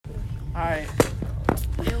Alright.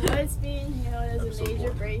 And what's being hailed as a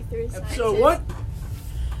major breakthrough? Episode what?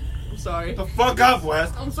 I'm sorry. The fuck up,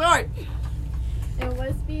 Wes. I'm sorry. And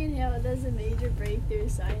what's being hailed as a major breakthrough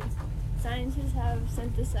science? Scientists have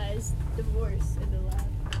synthesized divorce in the lab.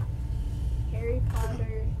 Harry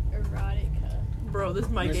Potter erotica. Bro, this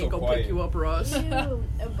mic You're ain't so gonna quiet. pick you up, Ross. Ew,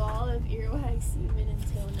 a ball of earwax semen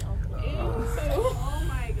until nail polish. Oh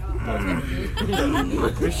my god.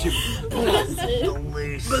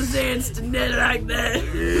 Bazans to net like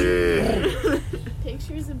that.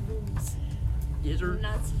 Pictures of boobs. Yes, sir.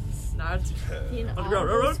 Nazis. Not. In Let's go, audible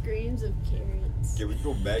run. screams of carrots. Can we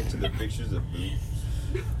go back to the pictures of boobs?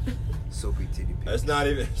 Soapy titty pics. That's not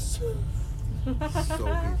even. Soapy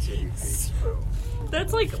titty pics, bro.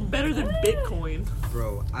 That's like better than Bitcoin.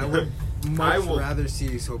 Bro, I would I much will- rather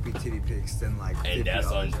see soapy titty pics than like $50 And that's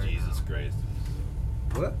on right Jesus Christ.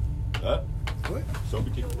 now. What? What? Soapy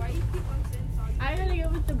titty. Why you keep on saying soggy? I gotta go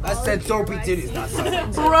with the ball I said of soapy earwax titties, semen. not soggy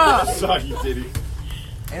titties. Bruh! Soggy titty.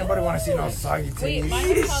 Anybody want to see no soggy Wait, titties? mine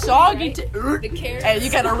was probably Soggy right. titty. The carrots. Hey, you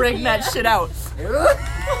gotta ring that shit out.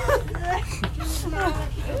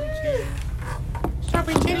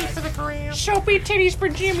 Soapy titties for the gram. Soapy titties for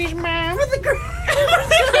Jimmy's mom. For the gram.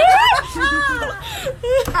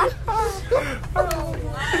 For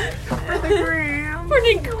the gram. For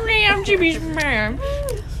the gram, Jimmy's mom.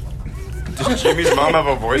 Does Jimmy's mom have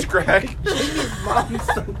a voice crack? Mom's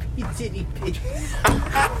soapy titty pics.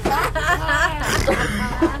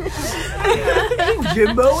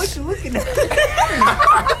 Jimbo, what you looking at?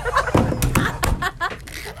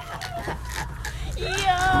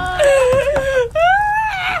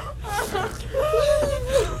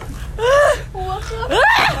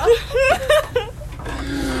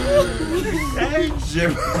 Hey,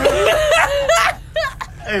 Jim.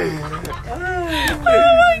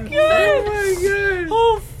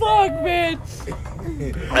 Oh fuck, man.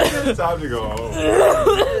 It's time to go home.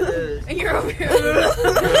 And you're over here. Yo,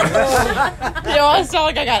 I sound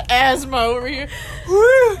like I got asthma over here.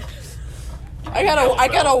 I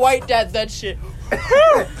gotta white dad that shit.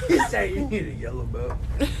 He said you need a yellow belt.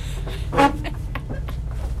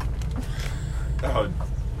 Oh,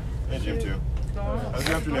 hey, Jim, too. How's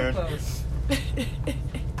your afternoon?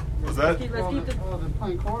 What's that? Oh, they're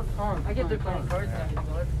playing cards? I get to play cards now.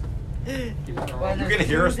 You can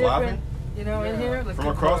hear us laughing You know, in here. Like from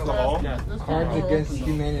across the hall? Cards Against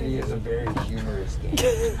Humanity is a very humorous game.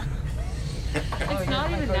 It's not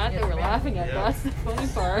even that they were laughing at. That's the funny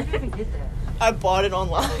part. I didn't get that. I bought it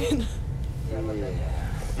online.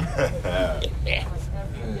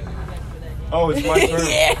 Oh, it's my turn.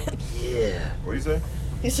 Yeah. Yeah. What do you say?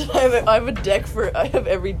 He said I have a deck for. I have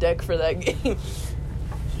every deck for that game.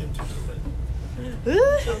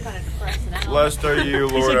 Blessed are you,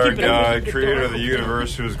 He Lord said our keep it God, open. creator of the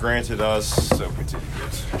universe, who has granted us soapy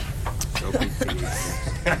titties. Soapy titty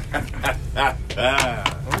Ah.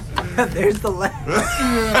 pics. There's the laugh.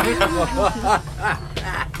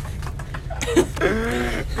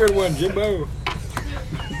 Good one, Jimbo.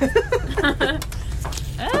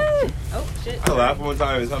 Oh shit. I laughed one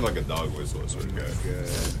time. It sounded like a dog whistle. It's really good.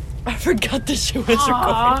 I forgot the shit was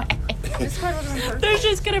recording. There's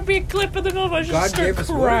just gonna be a clip in the middle of us God just start gave us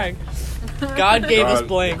crying. God gave us God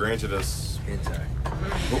blank. granted us. Hentai.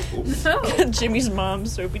 Jimmy's mom,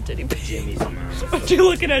 soapy titty bitch. Jimmy's mom. What you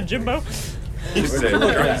looking at, Jimbo? He said,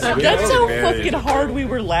 That's how fucking hard we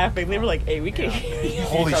were laughing. They were like, "Hey, we can't hear you."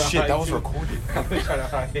 Holy shit, that was recorded.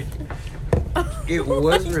 It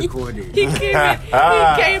was recorded. He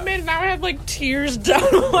came in, and I had like tears down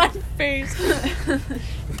my face.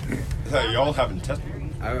 Y'all haven't tested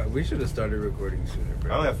me. We should have started recording sooner, I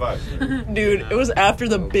bro. only have 5. Dude, it was after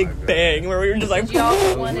the Oh my Big God. Bang where we were just like, Y'all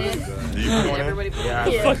Oh wanted. my God. Do you And want it? everybody put Yeah.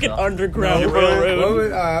 it the fucking underground No, railroad. What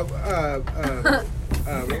was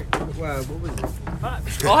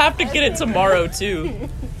it? I'll have to get it tomorrow too.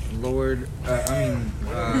 Lord,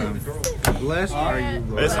 blessed are you,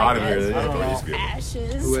 Lord, It's hot in here. It's good.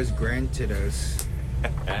 Ashes. who has granted us.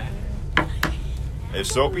 If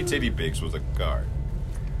Soapy Titty Pics was a card,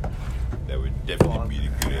 that would definitely be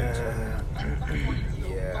the good answer.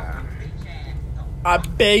 Yeah. I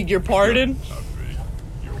beg your pardon.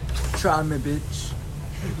 Try me, bitch.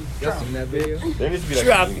 Y'all seen that video? There needs to be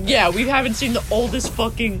like. Yeah, we haven't seen the oldest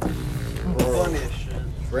fucking.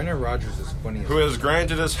 Brennan Rogers is funny. Who has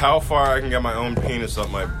granted us how far I can get my own penis up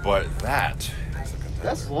my butt? That.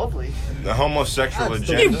 That's lovely. The homosexual That's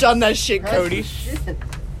the- You've agenda. done that shit, Cody.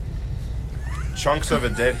 Chunks of a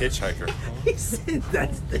dead hitchhiker. He said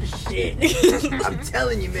that's the shit. I'm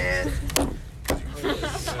telling you, man.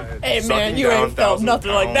 Hey man, Sucking you down ain't felt 1,000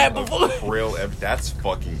 nothing like that pounds before. of Frail that's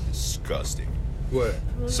fucking disgusting. What?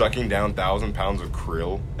 Sucking down 1,000 pounds of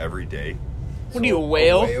krill every day. What are you, a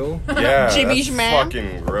whale? Yeah, Jimmy's that's man.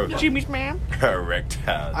 fucking gross. Jimmy's man.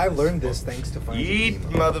 Erectile. I learned this thanks to Finding Eat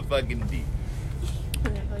Nemo. motherfucking deep.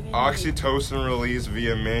 Oxytocin release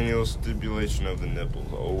via manual stimulation of the nipples.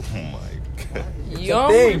 Oh my god.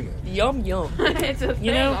 Yum. thing. Yum, yum. It's a thing,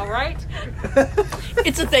 know? alright?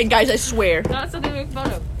 It's a thing, guys, I swear. Not something to make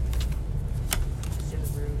fun of. So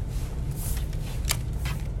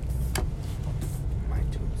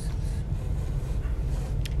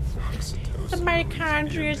rude. The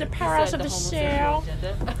mitochondria is the He powers said of the homosexual cell.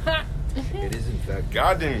 agenda. It is in fact.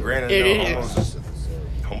 God didn't grant It it. is.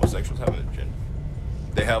 Homosexuals have an agenda.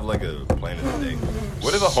 They have like a plan of the day.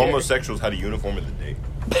 What if the homosexuals had a uniform of the day?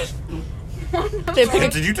 They pick a-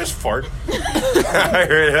 Did you just fart? I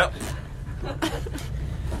heard it.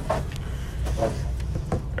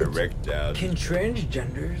 Erectile. Can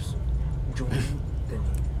transgenders join the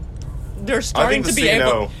They're starting the to be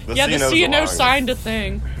able. CNO the Yeah, the CNO's CNO allowing signed a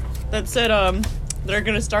thing that said they're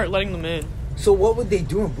gonna start letting them in. So what would they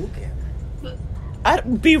do in boot camp?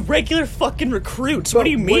 I'd be regular fucking recruits. What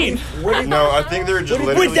do you mean? What if, No, I think they're just what if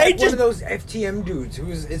literally. Would they one just- of those FTM dudes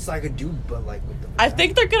who's it's like a dude but like with the I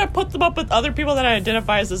think they're gonna put them up with other people that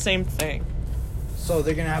identify as the same thing. so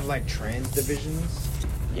they're gonna have like trans divisions.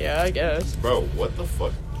 Yeah, I guess. Bro, what the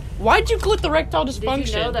fuck? Why'd you click the erectile Did dysfunction?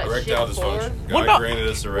 you know that Erectile shit dysfunction. What God about- granted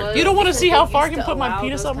us erectile. You don't wanna see how far I They can used put to my allow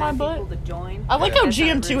penis those up my kind of butt? people to join. I like how That's not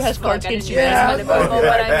GM2 rude has as fuck. cards I against didn't you use guys. that info,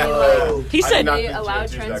 but I mean, like, He I did said not they think allowed GM2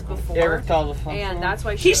 is trans that cool. before, Erectile dysfunction. and that's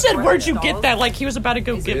why. He shit said, more "Where'd you adults. get that?" Like he was about to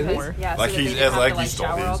go get Really? more. Yeah, Like so that he's- they didn't like have to, he stole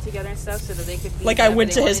shower all his. together and stuff, so that they could be Like, I whatever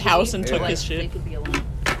went they to his wanted house be, and but, took like, his shit. They could be alone.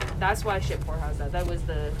 That's why shit poor has that. That was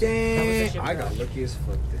the. Dang, shit I for got us. lucky as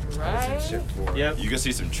fuck there. Right? Shit for. Yep. You can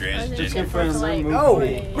see some I was transgender. just Different like, No,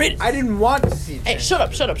 Read- I didn't want to see. Hey, trans shut up!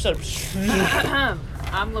 divisions. Shut up! Shut up!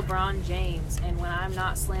 I'm LeBron James, and when I'm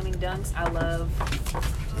not slamming dunks, I love.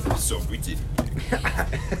 So we did.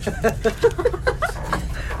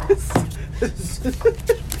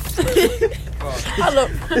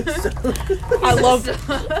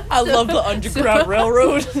 I love the Underground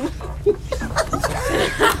Railroad.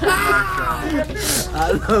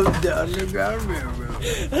 I love the Underground Railroad.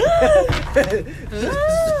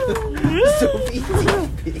 Sophie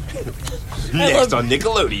Titty Next on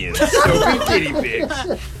Nickelodeon. Sophie Titty Pigs.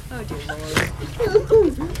 Oh dear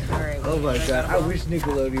lord. Alright. Oh my god, I wish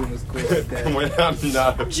Nickelodeon was cool like that. When I'm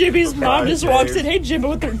not. Jimmy's mom just God, walks Dave. in. Hey, Jimmy,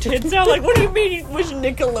 with her tits out. Like, what do you mean you wish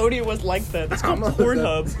Nickelodeon was like that? It's called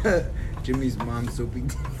Pornhub. Jimmy's mom, Sophie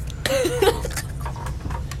Titty.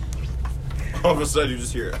 All of a sudden you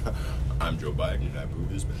just hear, I'm Joe Biden and I move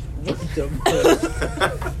this bitch.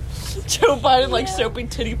 Joe Biden, like, soapy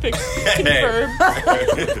titty pics confirmed.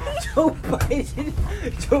 Joe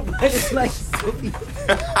Biden like Sophie.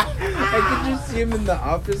 I could just see him in the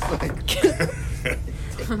office like,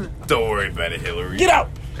 Don't worry about it, Hillary. Get out!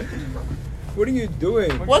 what are you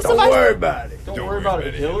doing? What's Don't the last- worry about it. Don't worry about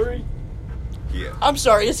it, Hillary. Yeah. I'm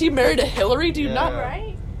sorry, is he married to Hillary? Do you not?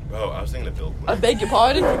 right? Oh, I was thinking of Bill I Clinton. beg your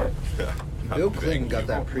pardon? Bill Clinton got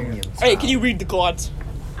that premium. Hey, can you read the quads?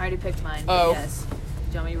 I already picked mine. Oh. Yes.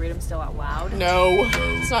 Do you want me to read them still out loud? No.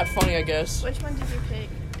 It's not funny, I guess. Which one did you pick?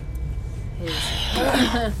 His.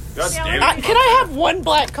 God damn it. Can I have one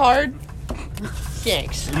black card?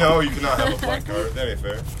 Thanks. No, you cannot have a black card. That ain't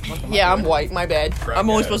fair. Yeah, I'm white. My bad. Crap, I'm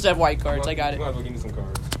only yeah. supposed to have white cards. I got it. Might as well give me some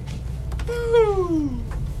cards.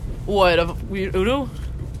 What? Uno?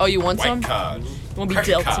 Oh, you want some? White card. You want to be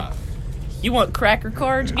Cracker dealt card. to? You want cracker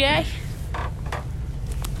cards, guy?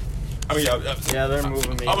 I mean, Yeah, they're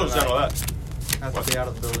moving me. I'll understand all that. Have to be out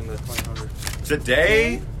of the building by 2000.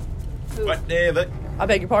 Today? What day of it? I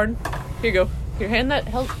beg your pardon. Here you go. Here, hand that.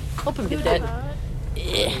 Help him get that.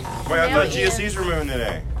 Yeah. Wait, I Yeah, thought yeah. GSC's were moving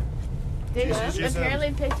today. They Jesus.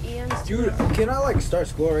 apparently picked Ian's. Dude, can I like start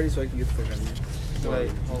school already so I can get the fuck out of here?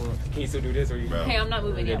 Wait, hold on. Can you still do this or you? Bro. Hey, I'm not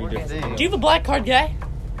moving yet. We're good. Do you have a black card, guy?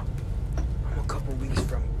 I'm a couple weeks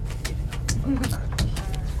from.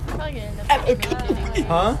 Probably gonna end up getting moved anyways.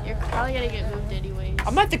 Huh? You're probably gonna get moved anyways. I'm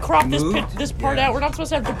gonna have to crop Moved? this part Yeah. out. We're not supposed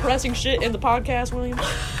to have depressing shit in the podcast, William.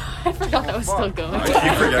 I forgot that was still going. I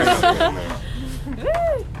keep forgetting something in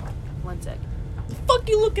there. 1 sec. The fuck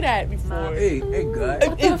you looking at me for? Hey, guy.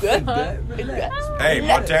 Hey,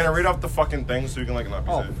 Montana, read off the fucking thing so you can, like, not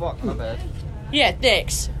be Oh sad. fuck, my bad. Yeah,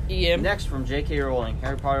 thanks, Ian. Next from J.K. Rowling,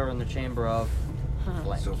 Harry Potter and the Chamber of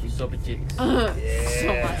blank. Sophie. Sophie Titties. So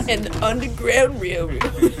much. And the Underground Railroad.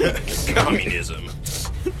 Communism.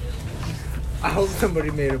 I hope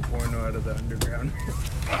somebody made a porno out of the underground.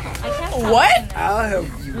 What? I'll help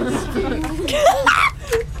you.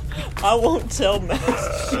 I won't tell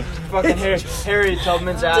Master. Fucking Harry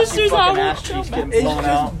Tubman's ass. This You is fucking how ass we'll cheeks tell getting It's blown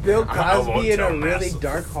out. just Bill I won't Cosby in a tell really Massive.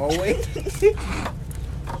 dark hallway.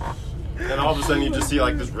 And all of a sudden you just see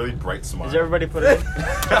like this really bright smile. Does everybody put it in?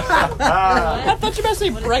 I thought you were about to say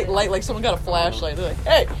bright light, like someone got a flashlight. They're like,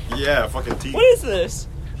 hey, Yeah, fucking teeth. what is this?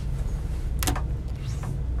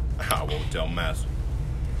 I won't tell Master.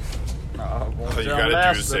 Won't All you tell gotta do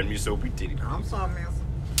Master. is send me soapy titty. I'm sorry, man.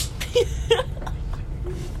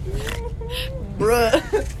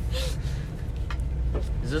 Bruh.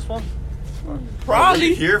 Is this one? Were you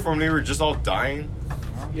Probably. here from when they were just all dying?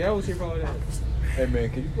 Yeah, I was here for all that. Hey man,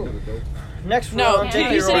 can you pull the door? Next No, one. he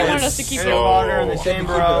said he wanted us to keep it Harry open. Potter and the So-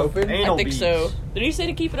 Chamber Keep it of open? Anal I think Beads. so. Did he say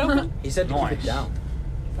to keep it open? He said to keep it Nice. down.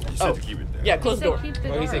 You said Oh. to keep it there. Yeah, close the door. Keep the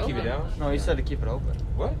Oh, door he said open. keep it down? No, he said to keep it open.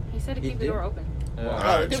 What? He said to He keep the did? door open.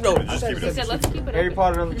 Alright, Keep just it open. just keep it He said, open. let's keep it Harry open.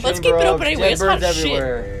 Potter and the Let's Chamber keep it of open anyway, Dead it's hot Birds shit.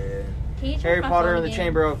 Everywhere. Harry Potter and the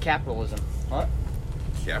Chamber of Capitalism. What?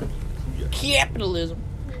 Yeah. Capitalism.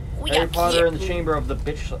 We Harry got Potter and the capitalism. Chamber of a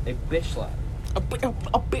bitch slap. A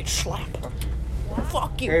bitch slap.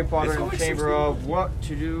 Fuck you. Harry Potter It's and the only Chamber 16. of what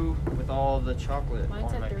to do with all the chocolate Mine's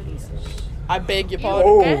on at my 36. penis. I beg your You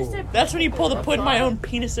pardon. guys said That's when you pull the put my own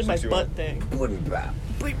penis in my 61. butt thing. Wouldn't bap.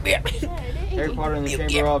 Harry Potter and the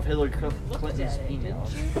Chamber of Hillary Clinton's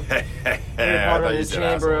emails. Harry Harry Potter and the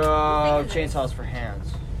Chamber of Chainsaws for Hands.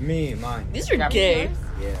 Me, mine. These are Captain gay.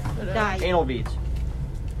 Yeah. Anal beads.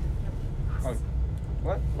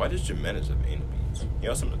 What? Why does Jimenez have anal beads? He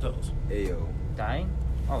has something to tell us. Ayo. Dying?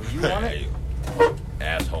 Oh, you want it?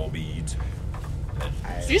 Asshole beads.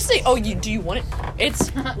 Did you say, oh, do you want it? It's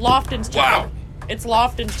Lofton's turn. Wow. It's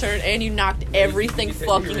Lofton's turn, and you knocked everything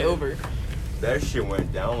fucking over. That shit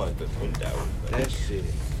went down like the window. That shit.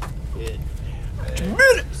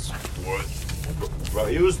 Jimenez! What? Bro,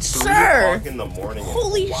 it was 3 Sir! o'clock in the morning. and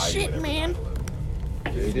Holy why you shit, would ever man. die to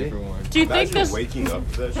it. It's a different one. Do you think Imagine this? waking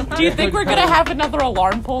up to that shit. Do you think we're gonna have another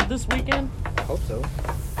alarm pulled this weekend? I hope so.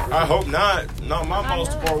 I hope not. Not my balls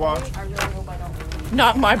support watch. I really hope I don't.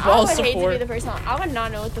 Not my I ball would hate to be support. the first one. I would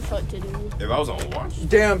not know what the fuck to do. If I was on watch.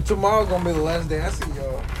 Damn, tomorrow gonna be the last day I see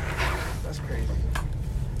y'all. That's crazy.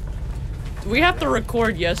 We have to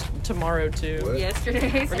record tomorrow too. What?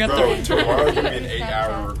 Yesterday. We're gonna Bro, have tomorrow's gonna be an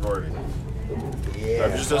 8-hour recording. Yeah.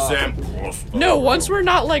 I'm just saying. to. No, once we're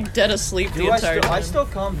not like dead asleep the Do I entire still? I time. still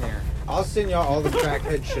come here, I'll send y'all all the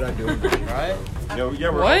crackhead shit I do. right? Yeah,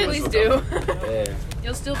 we're What? Please do. Yeah.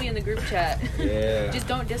 You'll still be in the group chat. Yeah. Just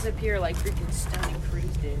don't disappear like freaking Stone and Freeze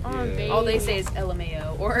did. Oh, Yeah. baby. All they say is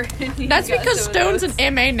LMAO. Or That's you got because so Stone's notes.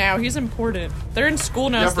 an MA now. He's important. They're in school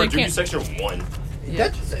now, Yeah, so for they junior can't. section 1. Yeah.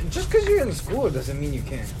 Just because you're in school doesn't mean you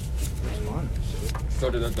can't respond to shit. So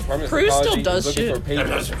the Department of Cruz still Psychology does is looking shit. for paid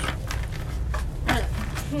research.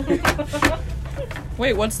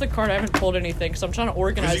 Wait, what's the card? I haven't pulled anything because I'm trying to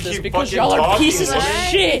organize you this keep because fucking y'all are talking, pieces of woman.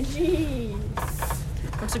 shit. Jeez.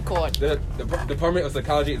 What's it called? The Department of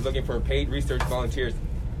Psychology is looking for paid research volunteers.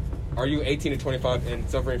 Are you 18 to 25 and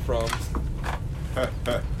suffering from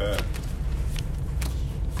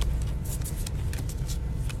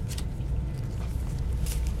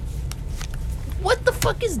What the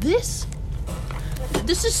fuck is this?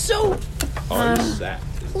 This is so. Unsacked.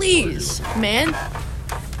 Please, man.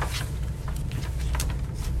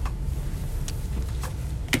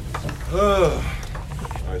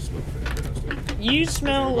 I smoke that. You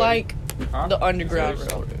smell like Huh? the Underground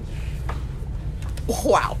Railroad.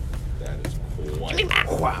 Wow. That is quite.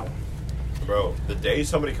 Wow. Bro, the day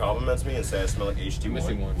somebody compliments me and says I smell like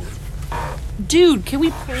missing HT1. one? Dude, can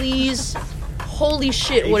we please? Holy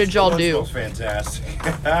shit, what did y'all do? Smells fantastic.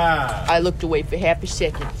 I looked away for half a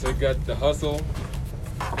second. So you got the hustle,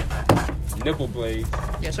 nipple blade,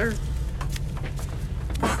 Yes, sir.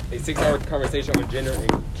 a 6-hour conversation on gender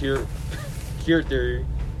and queer theory.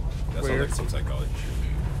 That sounds like some psychology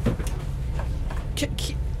shit.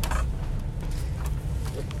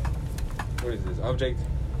 What is this? Object.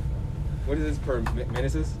 What is this per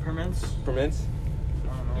menaces? Permits? Permits? I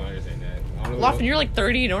don't know. No, I just saying that. I don't know. Lofton, you're like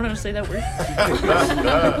 30. You don't know how to say that word.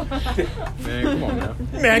 Man, come on now.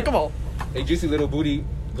 Man, come on. A juicy little booty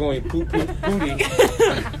going poop poop booty.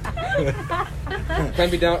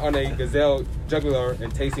 Clamping down on a gazelle jugular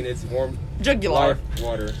and tasting its warm Jugular. life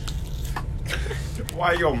water.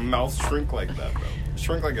 Why your mouth shrink like that, bro?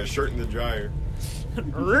 Shrink like a shirt in the dryer.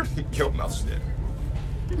 Your mouth stiff.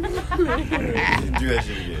 Do that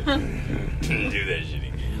shit again. Do that shit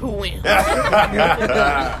again. Who wins?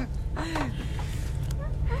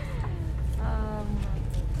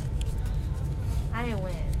 I didn't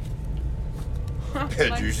win.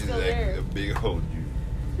 That juice is like a big old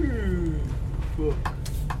juice.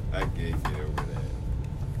 I can't get over that.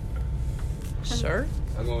 Sir?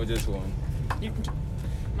 I'm going with this one.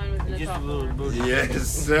 Mine was in the Just a top little one. booty. Yes,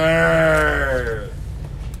 sir.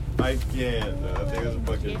 I can't. I think it's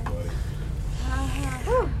fucking funny.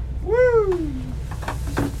 Woo!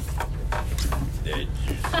 That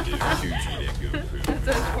That's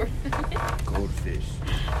so important. goldfish.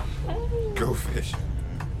 Go fish.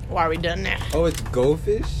 Why are we done now? Oh, it's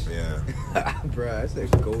goldfish? Yeah. Bruh, I said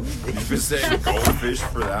You've goldfish. been saying goldfish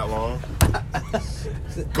for that long.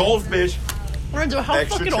 Goldfish. Lorenzo, how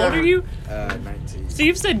Extra fucking old are cheddar. you? 19. So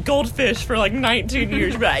you've said goldfish for like 19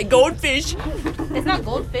 years, right? Goldfish. It's not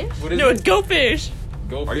goldfish. What is No, it? it's go fish.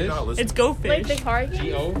 Goldfish? Are you not listening? It's go Like fish. the car game?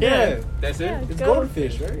 G-O? Yeah. That's it? Yeah. It's Go-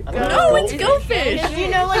 goldfish, right? No, it's go fish. You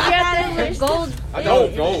know, like you have to It's gold. I thought it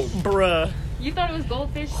was gold. Bruh. You thought it was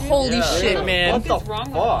goldfish too? Holy Yeah. shit, What man. the What's wrong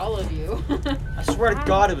with fuck? all of you? I swear to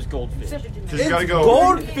God, it was goldfish. Because you gotta go.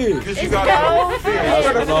 Goldfish! Because you gotta go. I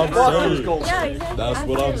swear to what I'm fuck, it was saying. goldfish. Yeah, exactly. That's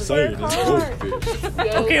what I'm saying. It's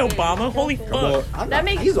goldfish. Okay, Obama. Holy fuck. That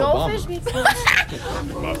makes He's goldfish Obama. makes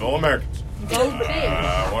sense. My fellow Americans. Goldfish.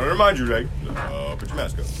 I want to remind you, Jake. Put your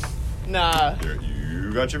mask on. Nah. Here,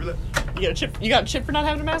 you got chip for that? You got a chip? You got a chip for not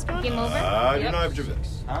having a mask on? Game over? I do Yep. not have chip for that.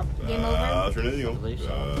 Huh? Game over? Turn it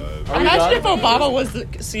on. Imagine if Obama was the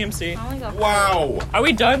CMC. I only got Wow. Are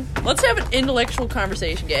we done? Let's have an intellectual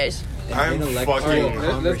conversation, guys. I'm Intellectual.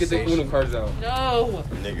 fucking Let's get the Uno cards out. No.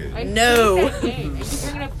 nigga. I No. keep saying that game. You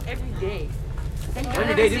bring it up every day.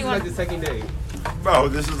 Every day, this is like the second day. Bro,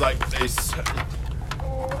 this is like they.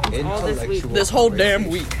 Intellectual. This whole damn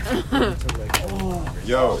week.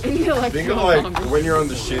 Yo, Intellectual think of like hunger. when you're on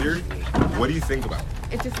the shitter. What do you think about?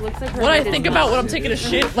 It just looks like. When I think about when I'm taking a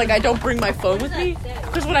shit, like I don't bring my phone with me.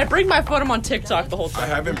 Because when I bring my phone, I'm on TikTok the whole I time.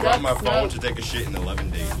 haven't brought my phone to take a shit in 11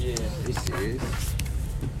 days. Yeah. Are you serious?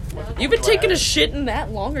 You've been taking a shit in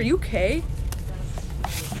that long? Are you okay?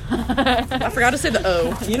 I forgot to say the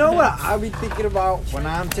O. You know what I be thinking about when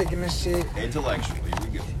I'm taking a shit? Intellectually,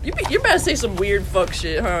 we go. You better say some weird fuck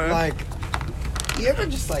shit, huh? Like, you ever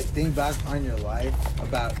just like think back on your life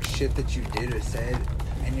about shit that you did or said,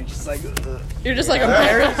 and you're just like, ugh. You're just like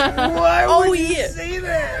embarrassed. Why Oh, would you yeah. say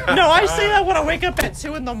that? No, I say that when I wake up at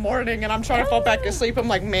 2 in the morning and I'm trying to fall back asleep. I'm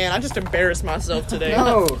like, man, I just embarrassed myself today.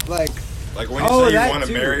 No, like Like when you Oh, say you that want to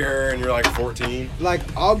too. marry her and you're like 14.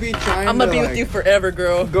 I'll be trying I'm to gonna be with like, you forever,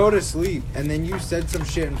 girl. go to sleep, and then you said some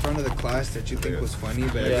shit in front of the class that you think was funny,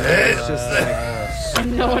 but Yeah. it's just like,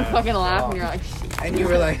 no one fucking laughed, and you're like, shit. and you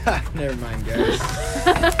were like, ha, never mind, guys.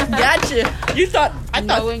 Gotcha. I thought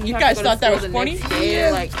Knowing you have guys to go to thought that school was the funny. next day,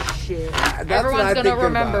 you're like, shit. That's what Everyone's I gonna think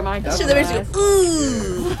remember about. my That's So what they I- basically go,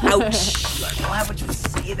 ooh, ouch. Why would you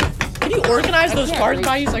say that? Can you organize those can't cards read.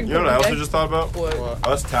 by you? So I can You know put what I them also away? just thought about? What?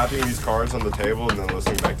 Us tapping these cards on the table and then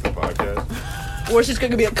listening back to the podcast. Or she's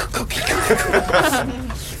gonna be like,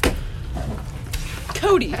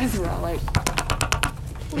 Cody, As well, like,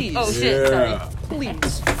 please, oh shit, sorry.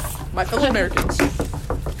 please, my fellow Americans. I think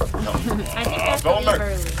I have to Fellow leave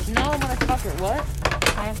Americans. early. No, motherfucker,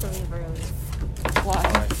 what? I have to leave early. Why?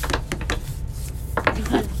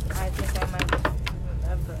 Because I think I might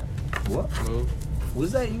have What?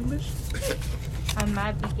 Was that English? I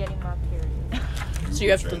might be getting my period. So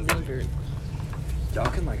you have to leave her. Y'all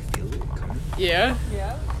can like feel it coming. Yeah,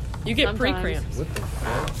 Yeah. you get Sometimes. pre-cramps. What the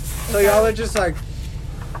fuck? So y'all are just like,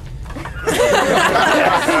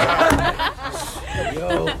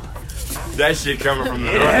 yo, That shit coming from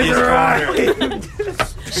the northeast corner.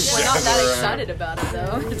 We're not that excited about it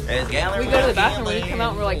though. We go to the bathroom and we come out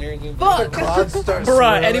and we're like, the fuck! clouds start Bruh,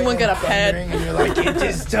 swirling anyone got a and pad? thundering, and you're like, it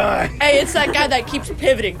is time. Hey, it's that guy that keeps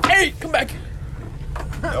pivoting. Hey, come back.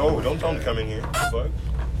 No, don't tell them to come in here. Fuck.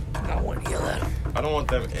 I don't want to yell at him. I don't want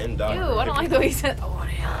them and die. Ew, I don't like the way he said, oh,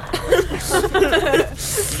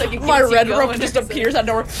 It's like it My keeps you red going rope or just something. appears out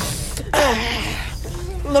nowhere.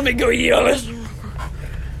 Let me go yell at him.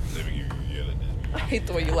 I hate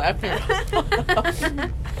the way you laugh here.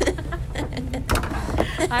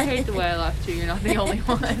 I hate the way I laugh too. You're not the only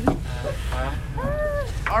one.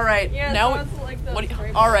 All right, now.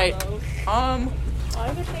 What? All right. All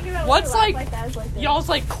I can think about What's, when you laugh like, that is like this. Y'all's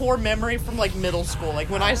like core memory from like middle school. Like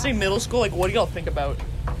when I say middle school, like what do y'all think about?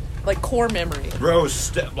 Like core memory. Bro,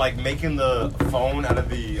 like making the phone out of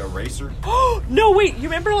the eraser. No, wait. You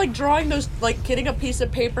remember like drawing those, like getting a piece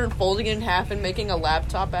of paper and folding it in half and making a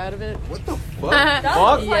laptop out of it? What the fuck? That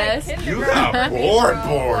was, Fuck. like, Yes. You got bored.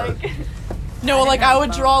 Like, No, like I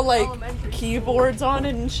would draw like elementary keyboards on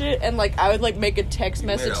it and shit, and like I would like make a text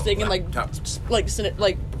message a thing and like send it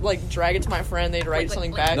like drag it to my friend. They'd write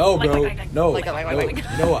something back. No, bro. No. Like- no. You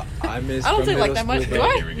know what I miss I don't from think like middle that much. school, Do bro?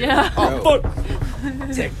 I? Yeah. Oh Bro.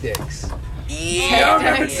 fuck. Tech decks. Yeah.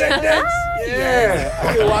 Remember tech decks? Yeah.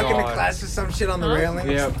 I could walk into God. class with some shit on the railing.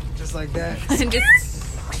 Yep. Just like that. And just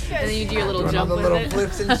And then you do your little doing all jump the with little it.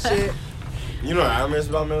 flips and shit. You know what I miss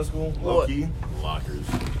about middle school? Low What? key, lockers.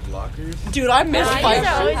 Lockers. Dude, I miss I used fight.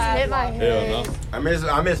 to always hit my Hell head. no.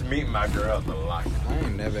 I miss meeting my girl at the locker. I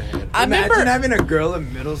ain't never had. I Imagine remember- having a girl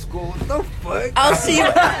in middle school. What the fuck? I'll see you.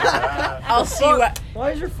 I'll see you.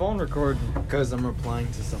 Why is your phone recording? Because I'm replying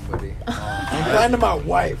to somebody. I'm replying to my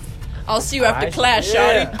wife. I'll see you after class,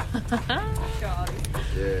 Yeah. shawty.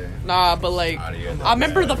 Yeah. Nah, but like, I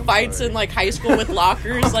remember the fights in like high school with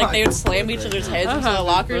lockers. Like they would slam each other's heads into the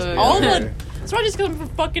lockers. All the. That's why I just come from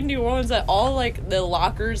fucking New Orleans. That all like the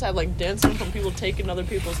lockers had like dents in from people taking other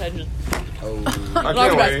people's heads. Just Oh. I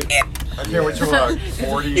can't wait. I can't wait till we're like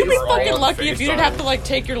 40. You'd be we're all fucking on lucky if you didn't have to FaceTime. like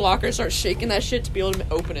take your locker and start shaking that shit to be able to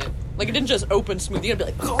open it. Like it didn't just open smooth. You'd be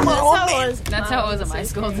like, come That's on, how man. it was. That's how it was at my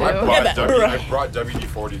school too. I brought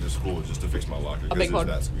WD-40 to school just to fix my locker I because beg it was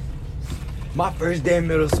pardon? that squeaky. My first day in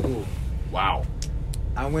middle school. Wow.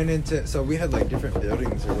 I went into so we had like different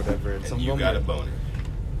buildings or whatever, and some And you of them got a were- boner.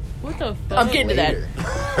 What the fuck? I'm getting to that.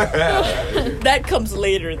 later. That comes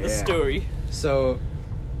later in the Yeah. story. So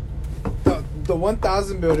the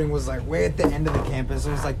 1000 building was like way at the end of the campus.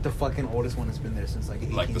 It was like the fucking oldest one that's been there since like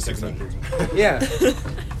Like the 1873. Yeah.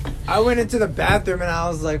 I went into the bathroom and I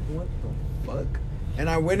was like, what the fuck? And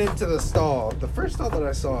I went into the stall, the first stall that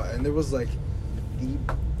I saw, and there was like the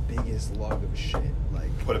biggest log of shit.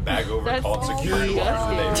 Like Put a bag over it, That's called so security.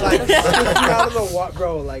 disgusting. like sticking out of the water,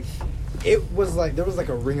 bro. Like it was like there was like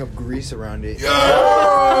a ring of grease around it. Yo!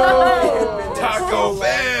 Oh! Taco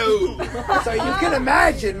Bell! So you can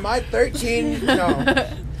imagine my 13. No.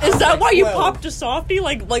 Is that why you 12. popped a softie?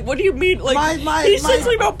 Like what do you mean? Like My- he said my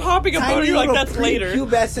something about popping a boner. Tiny You're like, little that's later.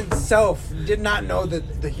 prepubescent self did not know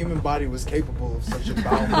that the human body was capable of such a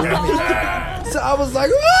bowel movement. So I was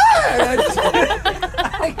like, ah! And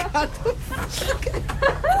I got the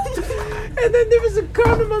and then there was a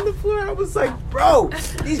condom on the floor. I was like, bro,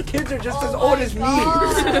 these kids are just as old as me.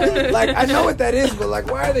 Like, I know what that is, but like,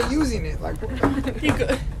 why are they using it? Like, You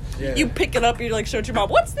go, yeah. you pick it up. You like show it to your mom.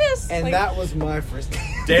 What's this? And Like, that was my first.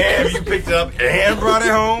 Damn, you picked it up and brought it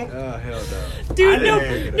home? Oh hell no. dude, I no,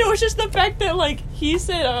 didn't- no. It's just the fact that like he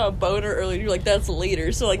said boner earlier. You're like, that's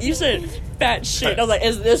later. So like you said fat shit. I was like,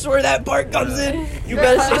 is this where that part comes in? You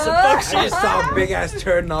better say some fuck I shit. just saw a big ass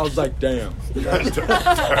turd and I was like, damn.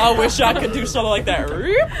 I wish I could do something like that.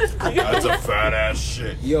 That's a fat ass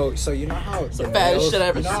shit. Yo, so you know how the the baddest males, shit I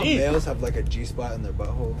ever you know how seen. males have like a G spot in their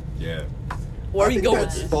butthole? Yeah. Where I are you think going with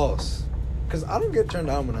that's this? false. Cause I don't get turned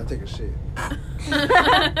on when I take a shit.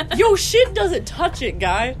 Yo, shit doesn't touch it,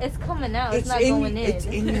 guy. It's coming out. It's, not going in. It's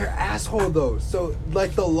in your asshole though. So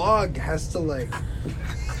like the log has to like.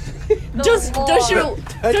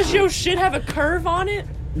 Does your shit have a curve on it?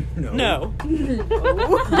 No.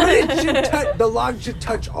 But it should touch. The log should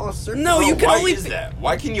touch all surfaces. No, you can Why only. is that?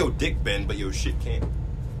 Why can your dick bend but your shit can't?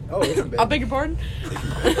 Oh, it's bad. I beg your pardon.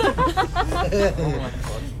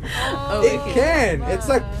 It can. It's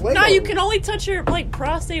like Play-Doh. No, you can only touch your like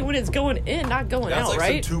prostate when it's going in, not going That's out, like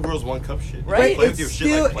right? some 2 girls 1 cup shit. Right? You play with It's your shit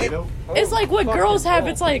still- like Play-Doh? It's like what fucking girls have.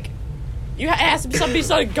 hell. It's like you ask somebody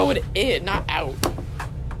started going in, not out.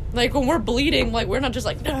 Like when we're bleeding, like we're not just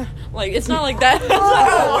like, "Ugh." Like it's not like that. That's not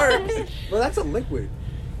how it works. Well, that's a liquid.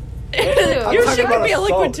 Your talking shit could about be a a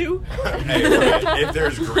liquid solid. too. Hey, if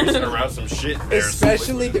there's grease around some shit, there's some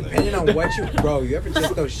Especially liquid in depending on what you, bro. You ever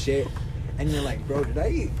take those shit and you're like, bro, did I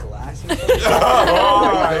eat glass? Or something? there.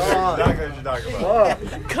 Oh, that's what you're talking about.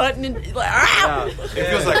 Cutting and like, ah! It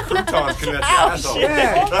feels like croutons coming out your Ow, asshole. shit.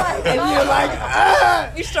 Yeah. And you're like,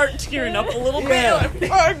 ah. You start tearing up a little Yeah. bit.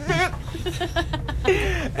 Like, fuck, man.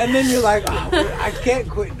 And then you're like, oh, I can't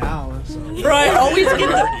quit now. So. Bro, I always get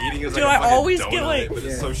Remember the. eating is Dude, like a I fucking always donut, get like. but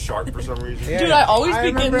it's so sharp for some reason. Yeah. Dude, I always be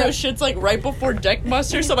remember- getting those shits like right before deck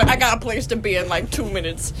muster, so I'm like, I got a place to be in like 2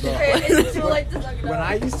 minutes. It's too late to suck it When up.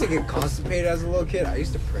 I used to get constipated as a little kid, I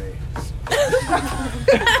used to pray.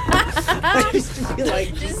 I used to be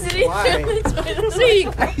like, Just sitting why? See,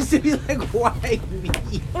 I used to be like, why me?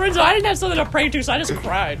 Lorenzo, I didn't have something to pray to, so I just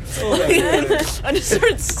cried. I just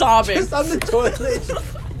started sobbing. Just on the toilet.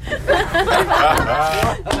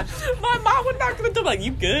 My mom would knock on the door like,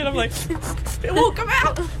 you good? I'm like, it won't come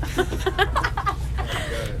out.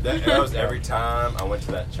 That was every time I went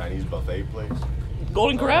to that Chinese buffet place.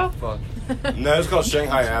 Golden Corral? Fuck. No, it's called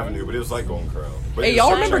Shanghai Avenue, but it was like Golden Corral. But Hey, it was y'all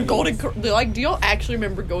so remember Chinese. Golden Corral? Like, do y'all actually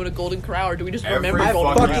remember going to Golden Corral, or do we just Every remember I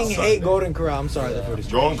Golden fucking Corral? fucking Sunday. hate Golden Corral. I'm sorry, the food is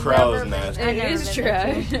Golden Corral is nasty. It is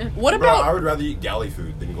trash. What Bro, I about would rather eat galley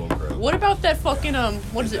food than Golden Corral. what about that fucking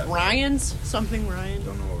what is it? Ryan's? Something Ryan.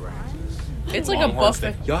 Don't know what Ryan's is. It's like a Longhorn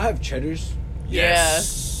buffet. steak. Y'all have cheddars?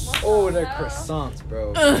 Yes. Oh, they're croissants,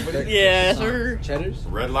 bro. They're Yeah, croissants. sir. Cheddars?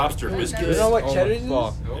 Red Lobster biscuits. You know what Oh, cheddars is?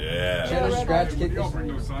 fuck. Yeah. Cheddar scratch kick. Don't bring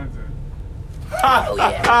no signs in. Oh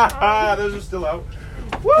yeah. Those are still out.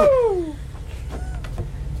 Woo!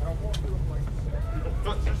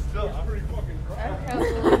 Those are still out.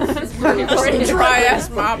 Pretty dry ass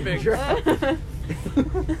mopping.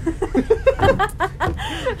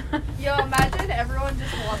 Yo, imagine everyone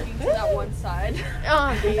just walking to that one side.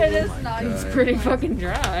 Oh, It is not. it's pretty fucking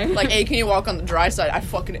dry. Like, hey, can you walk on the dry side? I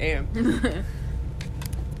fucking am.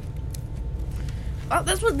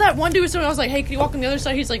 That's what that one dude was saying. I was like, hey, can you walk on the other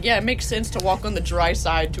side? He's like, yeah, it makes sense to walk on the dry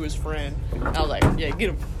side to his friend. And I was like, yeah, get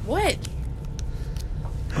him. What?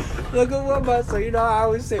 Look at what my, so you know how I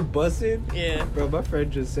always say bussin'? Yeah. Bro, my friend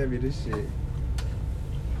just sent me this shit.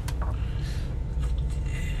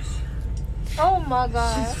 Oh my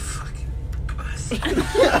god.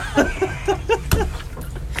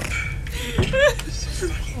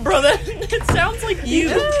 Bro, that sounds like you.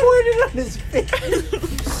 He just pointed on his face.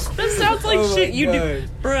 That sounds like Oh shit my you do. God.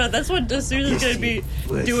 Bruh, that's what D'Souza's gonna be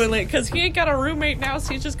doing, like, because he ain't got a roommate now,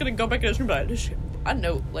 so he's just gonna go back in his room. But I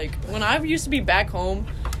know, like, when I used to be back home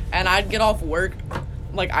and I'd get off work,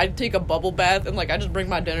 like, I'd take a bubble bath and, like, I just bring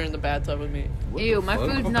my dinner in the bathtub with me. Ew, my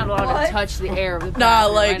food's not allowed to touch the air of the Nah,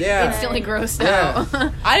 bathroom. like- I'm Yeah. instantly grossed Yeah.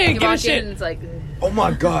 out. I didn't You give a walk in shit. and it's like, Oh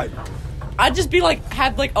my god. I'd just be like,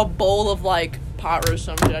 had like a bowl of like pot roast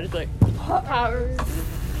or some shit. I'd just be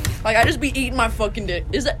like, I'd just be eating my fucking dick.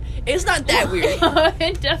 Is that? It's not that weird.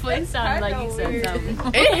 it definitely sounded like you said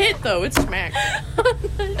something. It hit though. It smacked.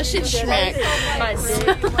 That shit smacked. My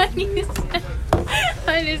dick.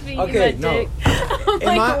 I just be eating Okay, my no. dick. I'm Am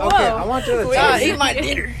I, like, okay, whoa. I want you to Wait, tell I me. eat my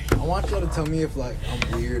dinner. I want you to tell me if like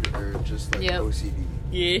I'm weird or just like Yep. OCD.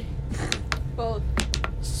 Yeah. Both.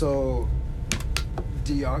 So,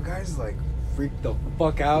 do y'all guys like freak the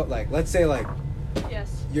fuck out? Like, let's say like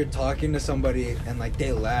Yes. you're talking to somebody and like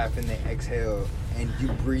they laugh and they exhale and you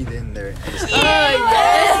breathe in their exhale.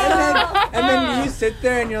 Oh, And then you sit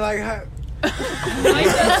there and you're like, huh?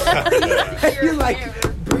 You're you like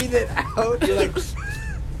breathe it out. You're like,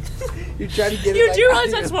 you try to get it. You like, do out realize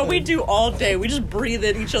of that's your what we mouth. do all day. We just breathe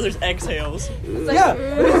in each other's exhales. Yeah, but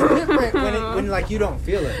it's different when like you don't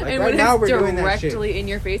feel it. Like and right when now it's we're doing that shit. directly in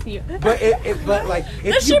your face and you... But but like That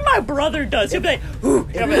if you shit my brother does. He'll be like, "Ooh,"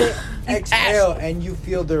 if and I'm like, you exhale and you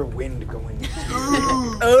feel their wind going into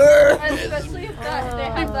you. And especially if that they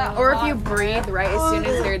have that. Or if hot you breathe right as soon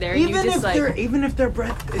as they're there, and Even you just if like... they're even if their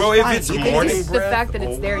breath is Bro, if fine, it's even morning if the fact that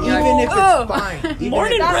it's there and you're even like, if oh. it's fine, even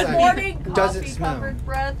Morning if it's breath that like- morning doesn't coffee smell. covered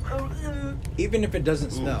breath. even if it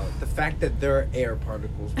doesn't smell, the fact that there are air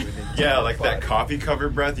particles within Yeah, like that coffee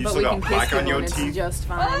covered breath. You But still we got can kiss plaque on people your and it's teeth. just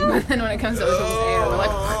fine. But then when it comes to other people's air, we're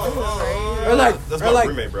like... Or like, That's or my like,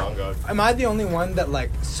 roommate, bro. On God. am I the only one that like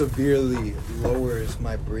severely lowers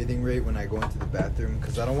my breathing rate when I go into the bathroom?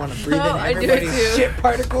 Because I don't want to breathe No, in I do it everybody's too. shit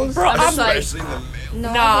particles. Bro, I'm like- Especially in the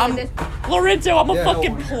mail. Nah, Lorenzo, I'm a Yeah.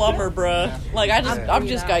 fucking plumber, bruh. Like, I'm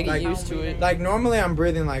just gotta get Like- used to it. Like normally I'm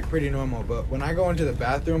breathing like pretty normal, but when I go into the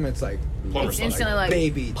bathroom, it's like Plumber It's slash- instantly like...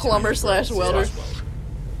 baby Plumber time. slash welder.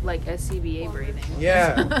 like SCBA breathing.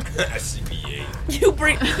 Yeah. SCBA. You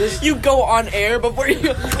you go on air before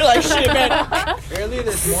you're like, shit, man. Earlier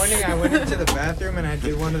this morning, I went into the bathroom and I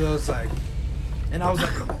did one of those like, and I was like,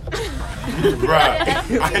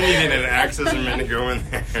 Bruh, I needed an accessor to go in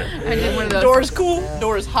there. I did one of those. Door's cool.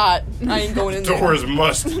 Door's hot. I ain't going in there. Doors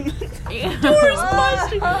must. Door's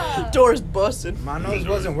busted. Door's busted. my nose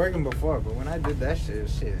wasn't working before, but when I did that shit,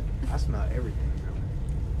 I smelled everything.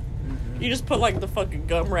 You just put like the fucking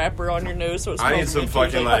gum wrapper on your nose so it smells I need some good.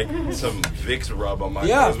 fucking like some Vicks rub on my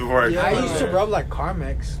Yeah, nose before I yeah, go I in used to there. rub like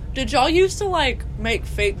Carmex. Did y'all used to like make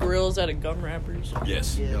fake grills out of gum wrappers?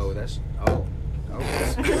 Yes. No, that's okay.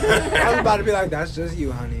 I was about to be like, that's just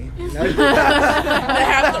you, honey. They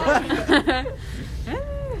have to.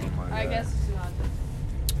 I guess it's not.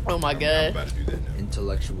 Oh my I'm god. about to do that now.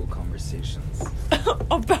 Intellectual conversations.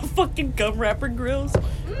 About fucking gum wrapper grills.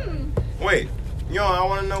 Wait, yo, I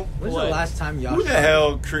want to know When's What? the last time y'all? who the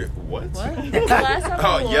hell what? Last time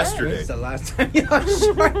Oh, what? yesterday. When's the last time y'all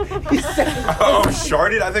shart? He said Oh,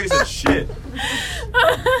 sharded? I think he said shit.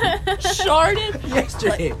 Sharded?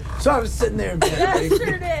 yesterday. So I was sitting there in bed. like,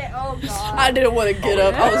 Yesterday. Oh god. I didn't want to get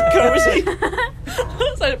up. I was cozy. I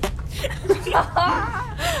was like,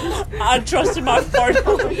 I trusted my fart.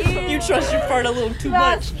 You trust your fart a little too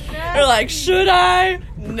much. You're like, should I?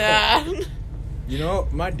 Nah. You know,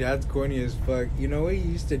 my dad's corny as fuck. You know what he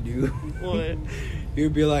used to do? What? He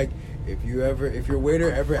would be like, if your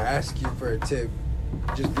waiter ever asks you for a tip,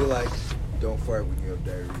 just be like, don't fart when you have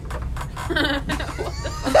diarrhea.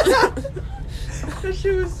 That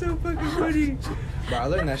shit was so fucking funny. Bro, I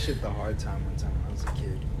learned that shit the hard time one time when I was a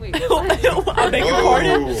kid. Wait, I beg your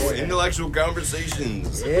pardon? Oh, intellectual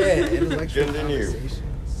conversations. Yeah, intellectual Continue. conversations.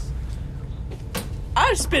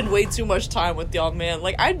 I spend way too much time with y'all, man.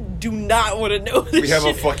 Like, I do not want to know this We have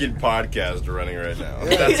a shit. fucking podcast running right now.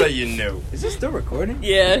 Yeah. That's how you know. Is this still recording?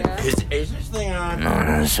 Yeah. Is this thing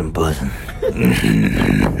on? Some buzzing.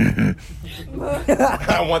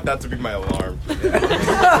 I want that to be my alarm.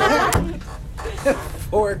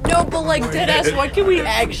 Or No, but like, deadass, what can we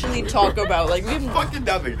actually talk about? Like, we Fucking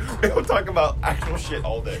nothing. We don't talk about actual shit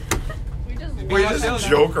all day. we We just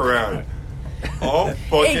joke around. All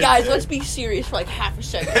fucking Hey, guys, day. let's be serious for like half a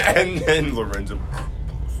second. And then Lorenzo.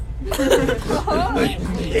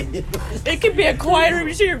 It could be a quiet room.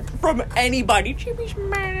 You hear from anybody. Jimmy's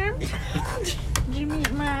mom.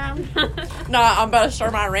 Jimmy's mom. Nah, I'm about to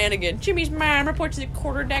start my rant again. Jimmy's mom reports the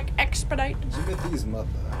quarterdeck expedite. Timothy's mother.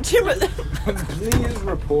 Timothy. Please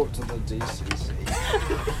report to the DCC.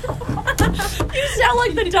 You sound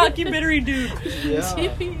like the documentary dude. Yeah.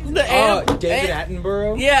 The David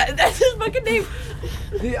Attenborough? Yeah, that's his fucking name.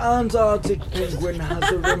 The Antarctic penguin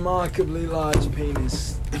has a remarkably large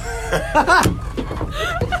penis.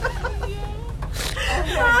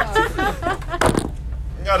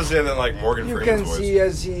 You gotta say that like Morgan You Freeman's can voice. see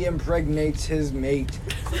as he impregnates his mate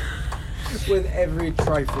with every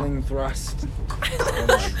trifling thrust. Oh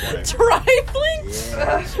my God.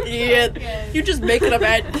 Trifling? Yeah. You just make it up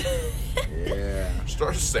at. Yeah.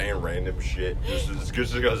 Start saying random shit just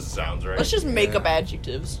because it sounds right. Let's just make up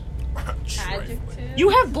adjectives. Trifling. You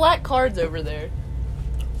have black cards over there.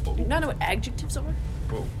 Do you not know what adjectives are?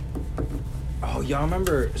 Whoa. Oh, y'all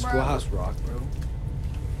remember Schoolhouse Rock, bro?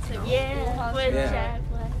 Yeah, with Yeah. Jack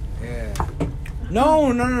Black. Yeah.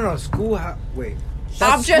 No. Schoolhouse. Wait.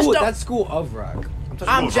 I'm just a- That's School of Rock. talking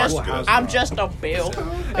I'm about just, Schoolhouse I'm Rock. just a bill.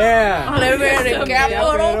 Yeah. I live in the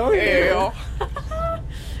capital hill.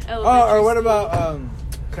 Oh, or what about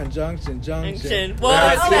conjunction, junction? Junction.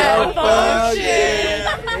 What's that function?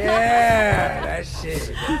 Yeah, that shit.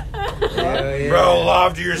 Hell yeah. Bro,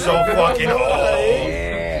 Lofty, you're so fucking old.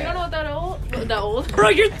 Yeah. You don't know what that old? Bro,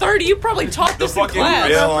 you're 30. You probably taught The this in fucking class.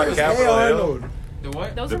 bill on Hey Capitol Hill. Arnold. The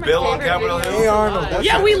what? Those The are my bill on favorite Capitol videos Hill? Hey Arnold. alive. That's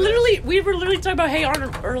Yeah, we were literally talking about Hey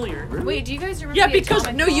Arnold earlier. Wait, do you guys remember? Yeah, the because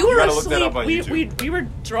Atomic no, Bomb? you were gotta look that asleep. up on We YouTube. were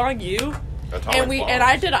drawing you, Atomic bomb. and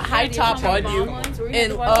I did a high the top Atomic on Bomb you, ones where we had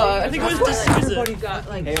and to watch I think it was videos. D'Souza. Got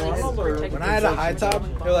like Hey Arnold. protected When I had a high top,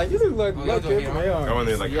 they're like, you look like Oh, black you kid don't from know Hey Oh, Arnold. when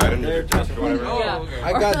they like hide under your desk or whatever. Oh, Yeah. okay.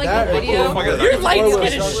 I got Like that. a video. What the fuck is You're that? light Spoiler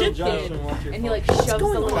skinned as shit, Johnson, then. And he like shoves the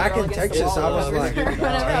little Back girl in against the Texas, wall. I was like, Whatever. damn.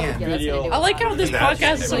 Yeah, that's what I do. I like how this Nah,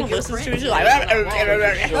 podcast shit. someone listens to it. Just like,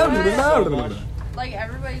 Like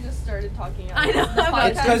everybody just started talking. I know.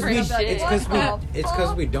 It's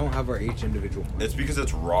because we don't have our each individual. mic. It's because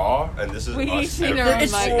it's raw, and this is We us each need every our own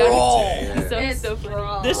It's mic. raw. day. So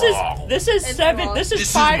funny. this is It's seven. wrong. This is This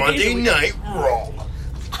is 5 days. Monday a week. Night Raw.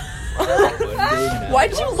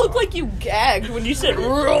 Why'd you look like you gagged when you said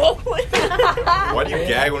raw? Why do you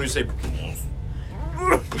gag when you say?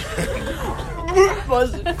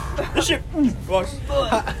 Was it? This shit was.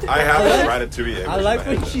 I have a Ratatouille image. I like in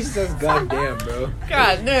my when head. she says "goddamn," bro.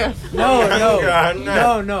 God damn. No, God,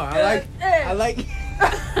 no. no. I like.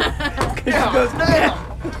 Cause she goes, "Damn."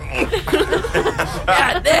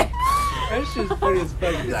 God damn. That shit's funny as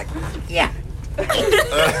fuck. Be like, yeah.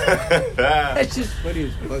 That That's just funny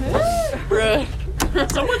as fuck. Bruh.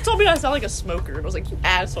 Someone told me I sound like a smoker, and I was like, you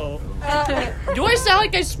asshole. Do I sound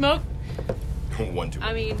like I smoke? One too.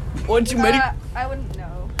 I mean, One too many? I wouldn't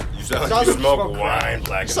know. You sound Sounds like you like smoke smoke wine,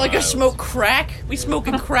 black It's and like a mild. smoke crack? We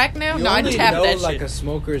smoking crack now? You No, I only tap know that like shit. a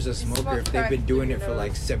smoker is a smoker smoke if they've crack been doing through it for your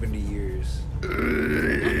like nose. 70 years. they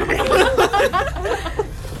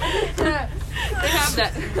have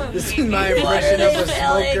that. This is my impression of a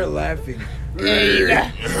smoker laughing.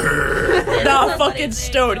 Nah, fucking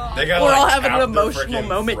stoned. They got, We're like, all having an half the emotional freaking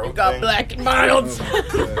moment. You throat got thing. black and milds. I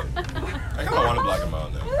kind of want a black and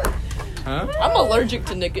mild now. Huh? I'm allergic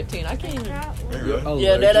to nicotine. I can't even. You really?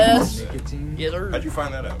 Yeah, that Allergic ass. to nicotine? Yeah, they're- How'd you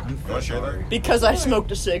find that out? I'm You want to share sorry. that? because I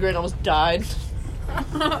smoked a cigarette and almost died.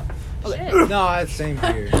 No, it's same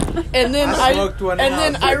here. And then I smoked one and and I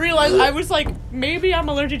then was I like, realized I was like, maybe I'm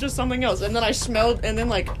allergic to something else. And then I smelled, and then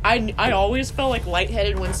like I always felt like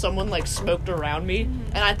lightheaded when someone like smoked around me,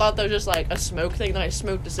 and I thought that was just like a smoke thing. Then I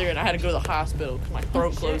smoked a cigarette, and I had to go to the hospital because my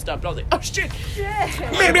throat closed up. And I was like, oh shit,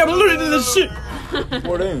 maybe I'm allergic to this shit.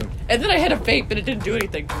 What in? And then I had a vape, but it didn't do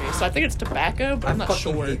anything for me. So I think it's tobacco, but I'm not fucking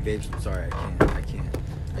sure. hate vapes. I'm sorry, I can't.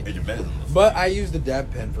 Hey, you better than this. But I use the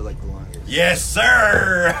dab pen for like the longest. Yes,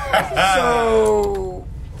 sir. So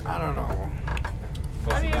I don't know.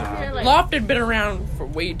 I mean, if you're like, Loft had been around for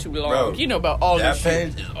way too long. Bro, you know about all that this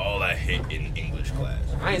shit. pen is all I hate in English class.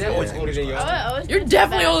 I ain't that much older than y'all. You're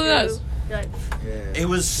definitely older than us. Like, It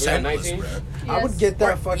was scentless, 19? bro. I would get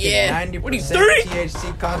that fucking Yeah. 90% What are you, 30?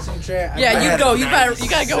 THC concentrate. Yeah, you go. You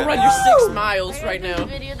gotta go run your 6 miles I right got this now.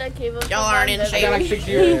 video that came up Y'all with aren't on in the- I got like 6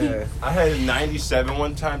 years. Yeah. I had 97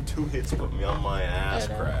 one time. 2 hits put me on my ass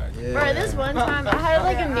crack. Yeah. Bro, this one time I had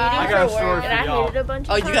like a meeting I got a for story work for and I y'all. hit it a bunch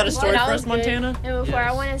of Oh, times. you got a story and I for was us, good. Montana? And before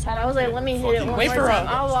I went inside, I was like, let me hit it one Wait more for time.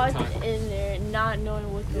 us. I walked in there not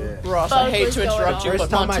knowing what the Yeah. Ross, I fuck hate was to going interrupt you, on. but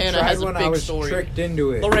First time I Montana tried has a one, I big was story. tricked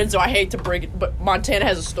into it. Lorenzo, I hate to break it, but Montana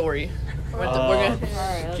has a story. We're gonna.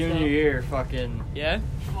 Junior year, fucking. Yeah?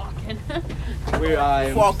 We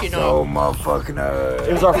Fucking So up. motherfucking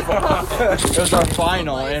It was our it was our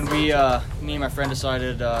final, and we me and my friend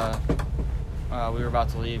decided we were about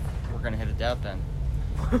to leave. We're gonna hit a dab pen,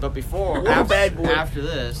 but before after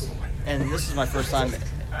this, and this is my first time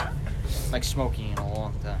like smoking in a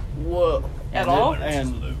long time. Whoa. At And all?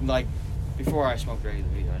 and like before I smoked regular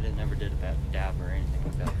weed, I never did a dab or anything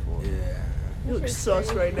like that before. Yeah. You look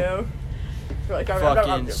sus right now. You're like,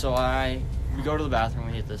 Fucking, so we go to the bathroom,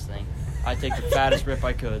 we hit this thing. I take the fattest rip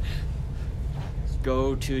I could.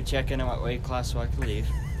 Go to check in at my weight class so I could leave.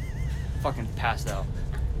 Fucking passed out.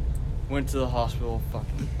 Went to the hospital,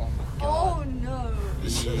 fucking, oh my god. Oh no.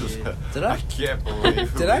 Yeah. Did I? I can't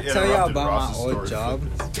believe. Did I we tell y'all interrupted about Ross's my old story job?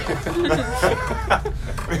 for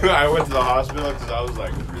this. I went to the hospital because I was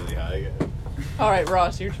like really high again. Alright,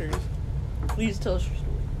 Ross, your turn. Please tell us your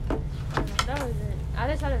story. That was it. I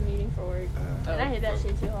just had a meeting for work. And I hit that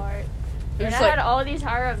shit too hard. It And was I like- had all these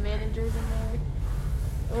higher up managers in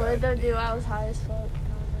there. What did they do? I was high as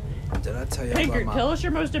fuck. Did I tell you Hanker, about tell my... us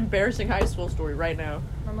your most embarrassing high school story right now.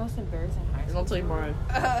 My most embarrassing high And school. I'll tell you mine.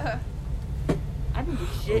 I didn't do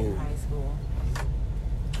shit in Oh. high school.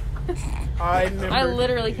 I remember. I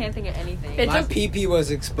literally can't think of anything. It My just- pee-pee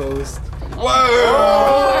was exposed. Whoa!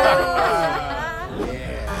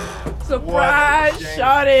 Yeah. Surprise! What a shame.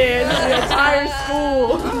 Shot in the entire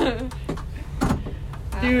school.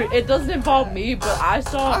 Dude, it doesn't involve me, but I I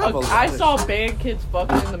saw have a I lot of saw band kids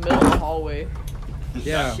fucking in the middle of the hallway.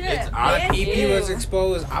 Yeah. Shit, My man, pee-pee was ew.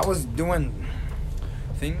 exposed. I was doing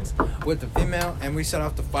things with the female, and we set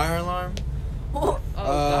off the fire alarm. Oh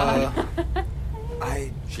god.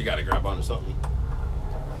 She got to grab onto something.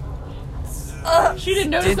 She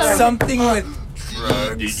didn't notice Did that. something with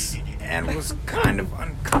drugs and was kind of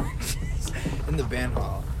unconscious in the band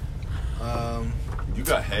hall. You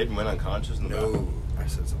got head and went unconscious in the No, bathroom? I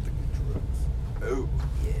said something with drugs. Oh.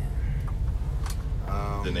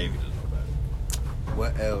 Yeah. The Navy doesn't know that.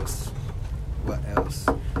 What else? What else?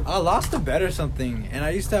 I lost a bet or something, and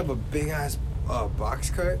I used to have a big ass box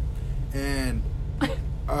cut, and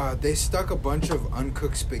they stuck a bunch of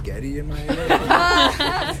uncooked spaghetti in my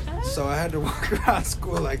head. So I had to walk around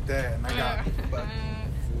school like that, and I got fucking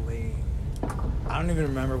flamed. I don't even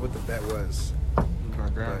remember what the bet was,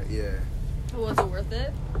 but yeah. Was it worth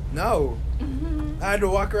it? No. I had to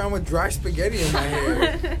walk around with dry spaghetti in my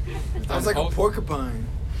hair. I was like a porcupine.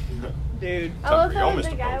 Dude, I love Y'all how missed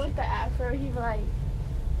the a guy bunch. with the afro, he like,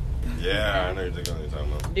 Yeah, I know you're thinking what you're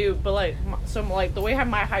talking about. dude, but like, the way how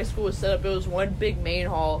my high school was set up, it was one big main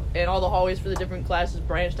hall, and all the hallways for the different classes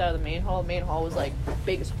branched out of the main hall. The main hall was like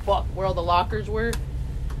big as fuck, where all the lockers were.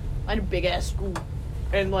 I had a big ass school,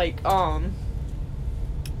 and like,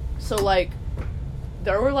 so like,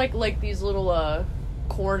 there were like these little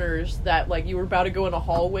corners that like you were about to go in a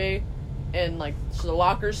hallway, and like so the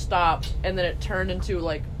lockers stopped, and then it turned into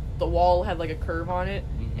like the wall had like a curve on it.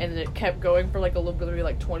 And then it kept going for like a little bit, maybe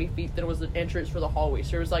like 20 feet. Then it was the entrance for the hallway.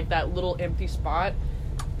 So there was like that little empty spot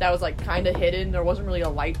that was like kind of hidden. There wasn't really a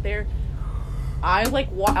light there. I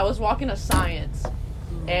was walking to science,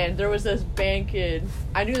 and there was this band kid.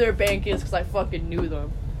 I knew they were band kids because I fucking knew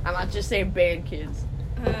them. I'm not just saying band kids.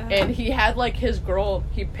 And he had like his girl.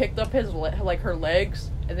 He picked up his her legs,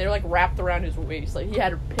 and they were like wrapped around his waist. Like he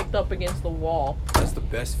had her picked up against the wall. That's the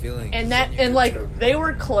best feeling. And they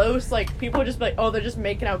were close. Like people would just be like, "Oh, they're just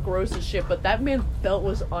making out gross as shit." But that man's belt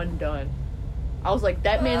was undone. I was like,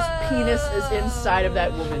 that man's penis is inside of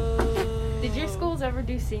that woman. Did your schools ever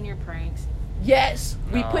do senior pranks? Yes,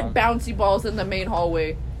 we No. put bouncy balls in the main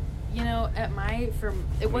hallway. You know, at my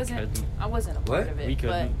I wasn't a part What? of it, We but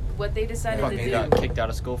couldn't. what they decided Fucking to got do. kicked out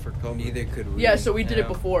of school for COVID. Neither could we. Yeah, so we did it Yeah.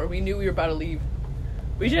 before. We knew we were about to leave.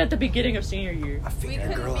 We did it at the beginning of senior year. I We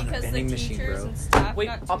fingered a girl couldn't on a because the vending machine, teachers bro. and staff Wait,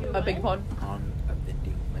 got too I beg your pardon? On a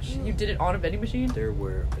vending machine. You did it on a vending machine? There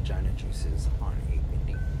were vagina juices on a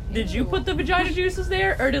vending. Did you put the vagina juices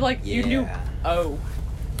there, or did like you knew? Yeah. Oh,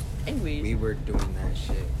 anyways, We were doing that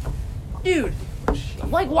shit. dude, Shit.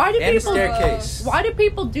 Like, why do And a people? staircase. Why do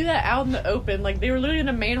people do that out in the open? Like, they were literally in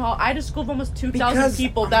a main hall. I had a school of almost 2,000 Because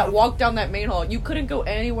people that walked down that main hall. You couldn't go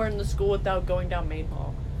anywhere in the school without going down main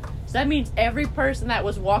hall. So that means every person that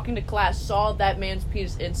was walking to class saw that man's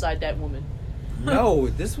penis inside that woman. No,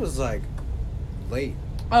 this was like late.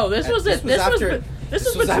 Oh, this was it.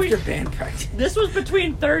 This was between after band practice. this was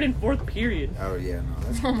between 3rd and 4th period. Oh yeah, no,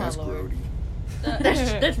 that's Oh, my that's Lord.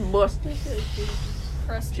 grody. That's musty.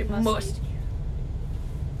 Crusty, Musty. musty.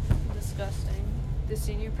 Disgusting. The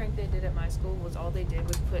senior prank they did at my school was all they did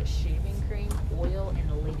was put shaving cream, oil, and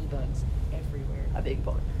ladybugs everywhere. A big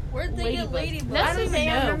bug. Where'd they get ladybugs? I don't even thing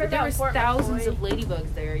I know, remember but there about was Fort thousands McCoy. of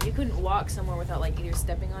ladybugs there. You couldn't walk somewhere without like either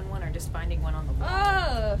stepping on one or just finding one on the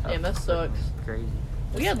wall. Damn, that sucks. Crazy.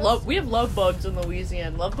 We have love bugs in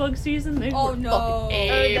Louisiana. Love bug season. They Oh, were no.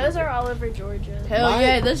 fucking Oh, those everywhere. are all over Georgia. Hell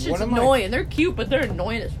yeah, this one shit's of my- annoying. They're cute, but they're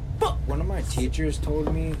annoying as fuck. One of my teachers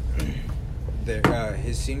told me that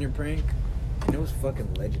his senior prank, and it was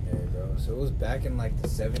fucking legendary, bro. So it was back in like the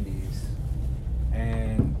 70s,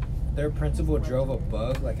 and their principal drove a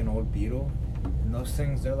bug, like an old Beetle, and those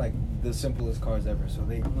things, they're like the simplest cars ever. So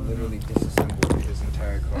they literally disassembled his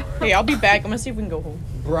entire car. Hey, I'll be back. I'm gonna see if we can go home.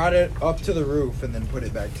 Brought it up to the roof and then put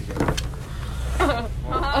it back together.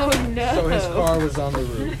 Oh no! So his car was on the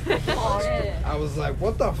roof. I was like,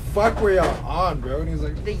 "What the fuck were y'all on, bro?" And he was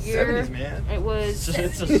like, The year 70s, man." it was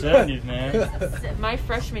It's the 70s, man. my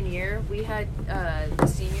freshman year. We had the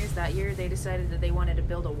seniors that year. They decided that they wanted to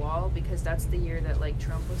build a wall because that's the year that like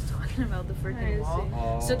Trump was talking about the freaking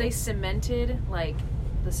wall. So they cemented like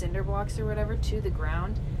the cinder blocks or whatever to the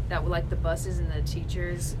ground. That were like the buses and the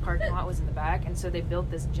teachers' parking lot was in the back, and so they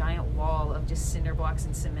built this giant wall of just cinder blocks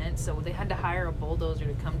and cement. So they had to hire a bulldozer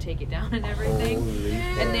to come take it down and everything. Holy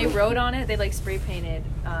And they wrote on it. They like spray painted,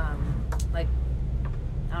 like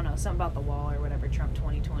I don't know, something about the wall or whatever, Trump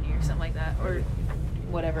 2020 or something like that, or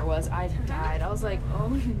whatever it was. I died. I was like, oh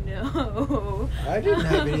no. I didn't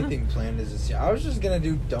have anything planned as this year. I was just gonna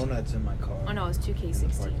do donuts in my car. Oh no, it was 2K16.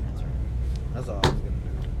 That's right. That's all I was gonna do.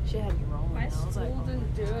 She had me rolling. My I was school like, oh.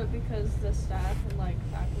 didn't do it because the staff and like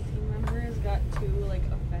faculty members got too like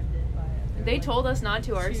offended by it. They told us not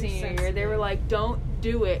to our too senior year. They sensitive. were like, don't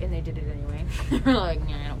do it, and they did it anyway. They were like,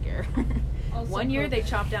 nah, I don't care. Also, One year they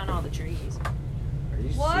chopped down all the trees. Are you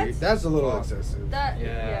What? serious? That's a little Fuck. excessive. that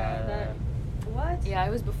Yeah. that what? Yeah, it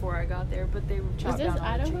was before I got there, but they Is chopped this down all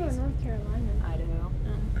Idaho the or trees. North Carolina? Idaho.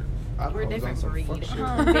 I We're a was on different some breed. fuck shit.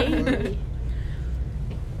 Oh, baby.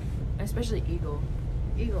 Especially Eagle.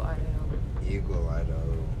 Eagle, Idaho. Eagle,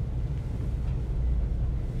 Idaho.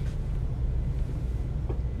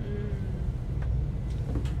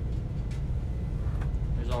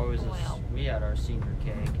 There's always this. Wow. We had our senior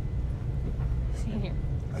cake. Senior.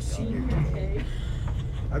 A senior cake.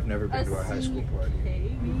 I've never been to a high school party.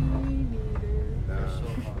 Me neither. They're No.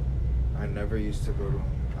 so fun. I never used to go to them.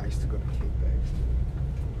 I used to go to cake bags.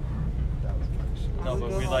 That was my shit. No, would but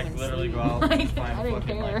go we home like and literally sleep. go out Like, and find I a didn't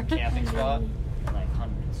fucking care. like camping spot and like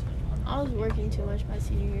hundreds. I was working too much my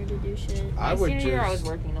senior year to do shit. I My would senior year, I was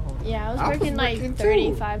just- working the whole time. Yeah, I was I was working like working too.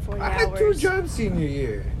 35, 40 I hours. had 2 jobs senior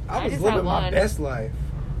year. I I was just living had my one. best life.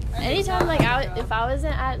 Anytime, like, if I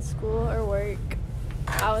wasn't at school or work,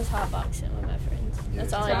 I was hotboxing with my friends.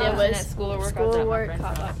 That's all So I I did wasn't was at school or work, I was at my work, friend's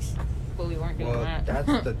house. hotbox. But we weren't doing Well, that.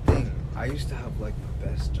 that's the thing. I used to have like the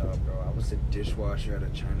best job, bro. I was a dishwasher at a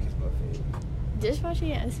Chinese buffet.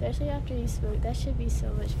 Dishwashing, especially after you smoke, that should be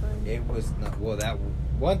so much fun. It was not well. That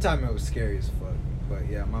one time it was scary as fuck. But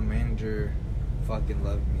yeah, my manager fucking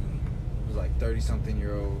loved me. He was like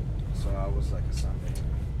 30-something-year-old, so I was like a son to him.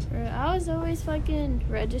 Bro, I was always fucking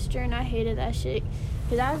registering. I hated that shit.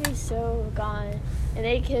 Because I would be so gone. And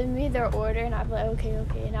they'd give me their order, and I'd be like, okay,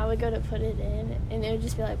 okay. And I would go to put it in, and it would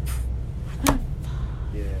just be like,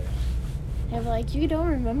 Yeah, and they'd be like, you don't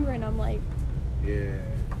remember? And I'm like, yeah.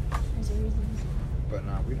 there's a reason. But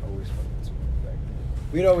nah, we'd always fucking smoke back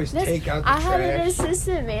then. We'd always take out the I had an trash.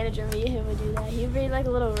 assistant manager, me and him would do that. He'd be like a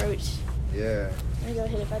little roach. Yeah, I'd go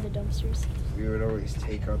hit it by the dumpsters. we would always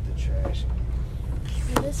take out the trash.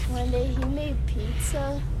 And this one day, he made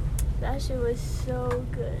pizza. That shit was so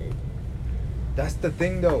good. That's the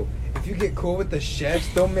thing, though. If you get cool with the chefs,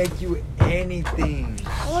 they'll make you anything.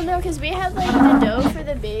 Well, no, because we had, like, the dough for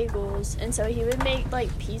the bagels. And so he would make,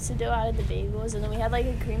 like, pizza dough out of the bagels. And then we had, like,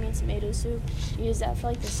 a creamy tomato soup. We used that for,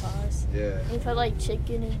 like, the sauce. Yeah. We put, like,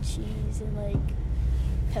 chicken and cheese and, like,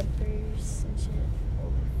 peppers and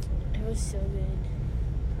shit. It was so good.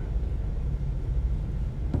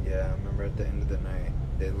 Yeah, I remember at the end of the night,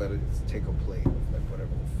 they let us take a plate of like whatever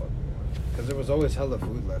the fuck we wanted. Because there was always hella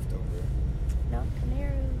food left over. No,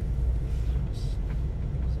 Camaro. It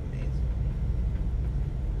was amazing.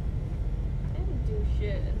 I didn't do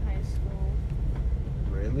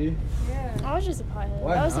Navy? Yeah. I was just a pilot.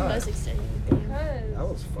 Why that was not? the most exciting thing. That Because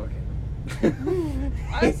was fucking.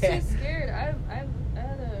 I was too scared. I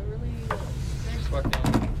had a really strict,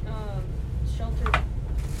 Fucking. sheltered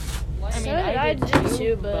life. I mean, So did I did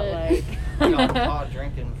too, but like, I got caught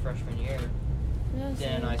drinking freshman year. No,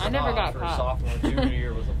 Then I I stopped never got for caught. sophomore. Junior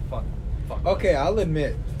year was a fuck. Okay, I'll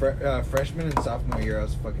admit, freshman and sophomore year, I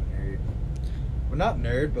was a fucking nerd. Well, not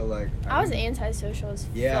nerd, but like. I was didn't- antisocial as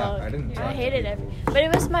Yeah, fuck. I didn't. talk I to hated people. it. But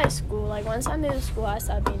it was my school. Like, once I moved to school, I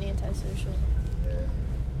stopped being antisocial.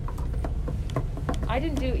 I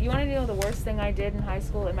didn't do. You want to know the worst thing I did in high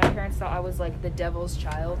school? And my parents thought I was like the devil's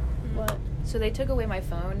child. What? So they took away my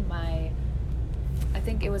phone. I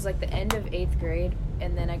think it was like the end of 8th grade,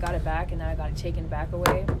 and then I got it back, and then I got it taken back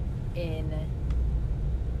away in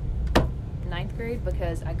 9th grade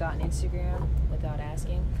because I got an Instagram without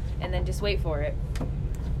asking. And then just wait for it.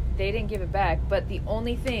 They didn't give it back, but the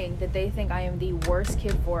only thing that they think I am the worst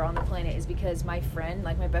kid for on the planet is because my friend,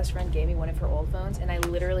 like my best friend, gave me one of her old phones, and I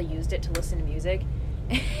literally used it to listen to music.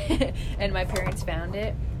 And my parents found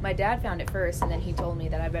it. My dad found it first, and then he told me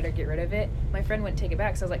that I better get rid of it. My friend wouldn't take it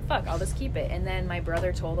back, so I was like, fuck, I'll just keep it. And then my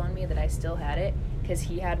brother told on me that I still had it because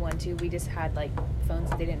he had one too. We just had like phones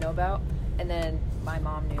that they didn't know about. And then my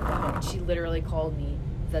mom knew about it, and she literally called me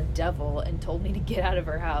the devil and told me to get out of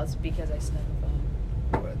her house because I snuck a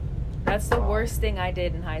phone. What? That's the worst thing I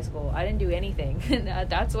did in high school. I didn't do anything.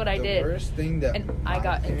 That's what I The did. worst thing that And I my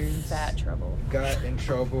got in parents fat trouble. got in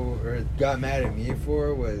trouble or got mad at me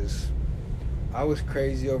for was I was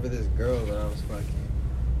crazy over this girl that I was fucking,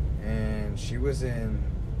 and she was in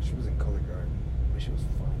Color Garden, but she was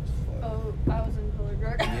fine as fuck. Oh, I was in color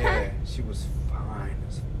guard. Yeah, she was fine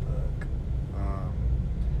as fuck.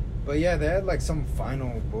 But yeah, they had like some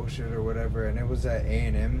final bullshit or whatever, and it was at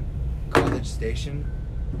A&M College Station,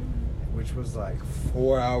 which was like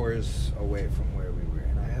 4 hours away from where we were,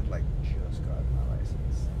 and I had like just gotten my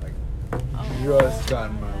license, just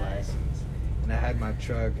gotten my license, and I had my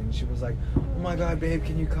truck, and she was like, "Oh my god, babe,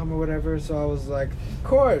 can you come or whatever?" So I was like, "Of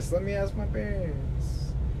course, let me ask my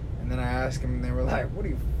parents." And then I asked them, and they were like, "What are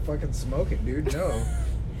you fucking smoking, dude? No."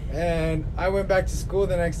 And I went back to school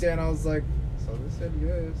the next day, and I was like, "So they said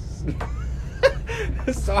yes."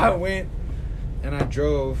 So I went, and I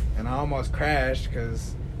drove, and I almost crashed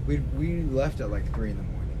because we left at like 3 a.m.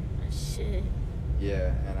 Shit.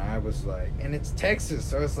 Yeah, and I was like, and it's Texas,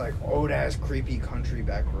 so it's like old ass creepy country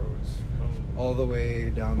back roads all the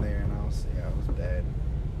way down there, and I was bad.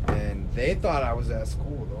 And they thought I was at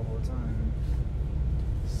school the whole time.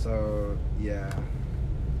 So yeah.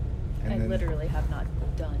 And I then literally have not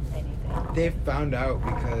done anything. they found out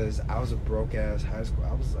because I was a broke ass high school.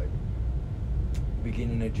 I was like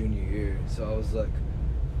beginning of junior year, so I was like,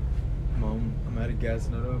 "Mom, I'm out of gas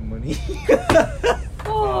and I don't have money."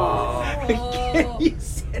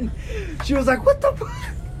 She was like, "What the fuck?"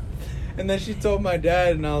 And then she told my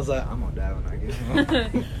dad, and I was like, "I'm gonna die when I get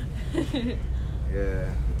home." Yeah.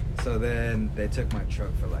 So then they took my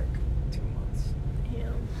truck for like 2 months. Yeah.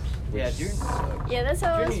 Yeah, which during sucked. Yeah, that's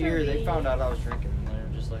how it was junior for year, they me. found out I was drinking, and they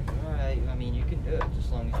were just like, "All right, I mean, you can do it just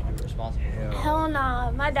as long as you do it responsibly." Hell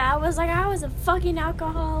nah. My dad was like, I was a fucking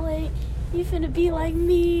alcoholic. You finna be like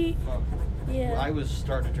me. Fuck. Yeah. I was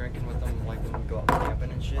started drinking with them like when we go out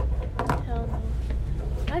camping and shit. Hell no.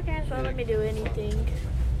 My parents won't let me do anything.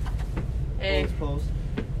 Hey, Close.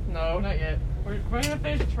 no, not yet. We're gonna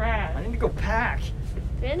finish trash. I need to go pack.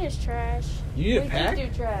 Finish trash. You need a We pack?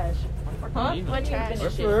 did do trash. Huh? What trash?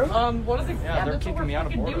 Finish it. What is it? Yeah, they're that's what kicking we're me out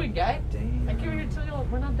of fucking boredom. doing, guy. Damn. I came here to tell you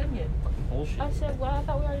we're not done yet. Bullshit. I said, well, I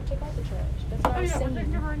thought we already took out the trash. That's what Oh I was yeah, we're saying.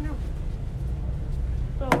 taking it right now.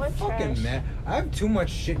 But what trash? Fucking man. I have too much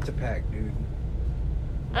shit to pack, dude.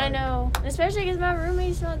 I know. Especially because my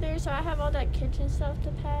roommate's not there, so I have all that kitchen stuff to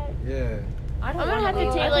pack. Yeah. I don't I'm gonna wanna have to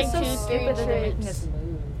leave. take, I'm like, so 2, 3 stupid that they're making trips. us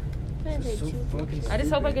move. I'm gonna This is take so 2, 3 fucking trips. I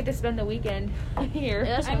just hope I stupid. get to spend the weekend here.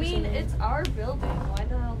 Yeah, that's I what I'm mean, saying. it's our building. Why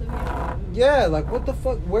the hell do we have to move? Yeah, like what the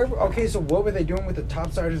fuck? Where? Okay, so what were they doing with the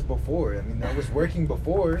topsiders before? I mean, that was working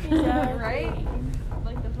before. Exactly. Right?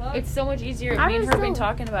 Like the fuck? It's so much easier. I Me and was her have been still-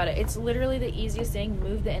 talking about it. It's literally the easiest thing.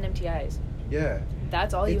 Move the NMTIs. Yeah,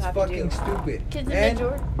 That's all you it's have to fucking do. stupid. 'Cause the And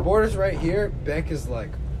major- Borders right here. Beck is like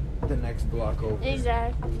the next block over.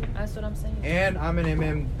 Exactly. That's what I'm saying. And I'm an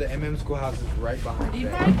MM. The MM schoolhouse is right behind You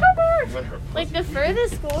Beck. had covered. Like, the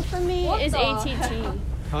furthest school for me What is the ATT.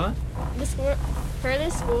 Huh? The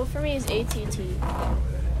furthest school for me is ATT.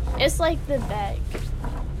 It's like the back.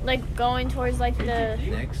 Like, going towards, like, the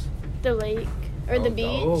Next. lake. Or the Oh,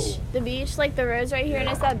 beach. no. The beach, like, the road's right here, and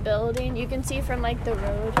Yeah. it's that building. You can see from, like, the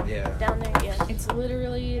road Yeah. down there. Yeah. It's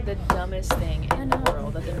literally the dumbest thing I in the know.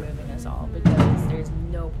 world that they're moving us all because there's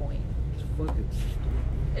no point. It's fucking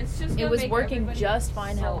stupid. It's just It gonna was make working everybody just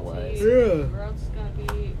fine how it was. salty. Yeah. We're all just gonna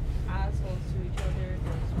be assholes to each other.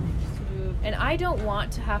 Just move. And I don't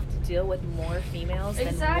want to have to deal with more females than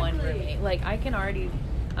one Exactly. roommate. Like,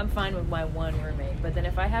 I'm fine with my one roommate, but then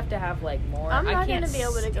if I have to have like more, I'm I not can't gonna be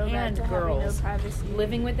able to go back stand to having no girls privacy.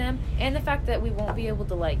 living with them, and the fact that we won't be able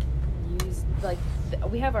to like use like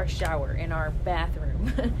we have our shower in our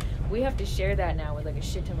bathroom. We have to share that now with like a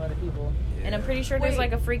shit ton of other people, and I'm pretty sure there's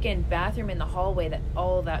Wait. like a freaking bathroom in the hallway that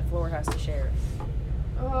all of that floor has to share.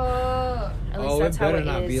 At least Oh, that's it how better it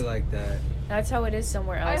not is. be like that. That's how it is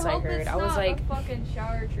somewhere I else. I hope heard. it's I was not like, a fucking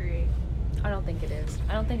shower tree. I don't think it is.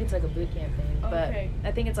 I don't think it's like a boot camp thing, Okay. but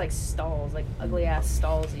I think it's like stalls, like ugly ass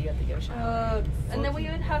stalls that you have to go shower. And then we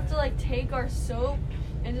would have to like take our soap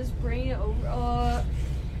and just bring it over.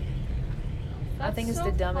 I think it's so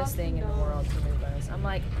the dumbest fucking thing in the dumb. world to move us. I'm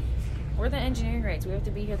like, we're the engineering rates. We have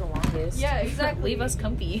to be here the longest. Yeah, exactly. Leave us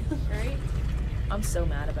comfy. Right? I'm so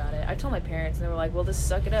mad about it. I told my parents, and they were like, well, just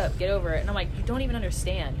suck it up. Get over it. And I'm like, you don't even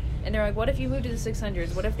understand. And they're like, what if you move to the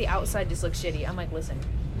 600s? What if the outside just looks shitty? I'm like, listen,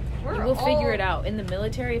 we'll figure it out. In the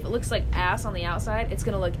military, if it looks like ass on the outside, it's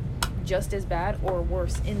going to look just as bad or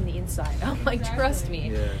worse in the inside. I'm like, trust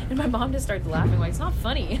me. Yeah. And my mom just starts laughing. Like, it's not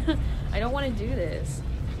funny. I don't want to do this.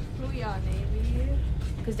 Booyah, Navy.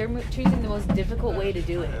 Because they're choosing the most difficult way to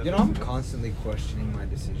do it. You know, I'm constantly questioning my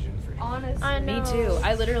decision for him. Honestly. I Me know. too.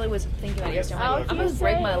 I literally was thinking about it yesterday. I'm like, I'm gonna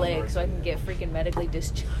break my leg so I can get freaking medically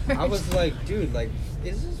discharged. I was like, dude, like,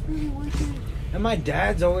 is this really worth it? And my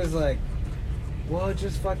dad's always like, well,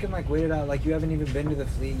 just fucking like wait it out. Like, you haven't even been to the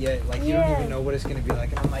fleet yet. Like, you don't Yeah. even know what it's gonna be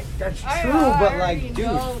like. And I'm like, that's I true, already but like, dude,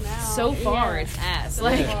 know now. So far, Yeah. it's ass. So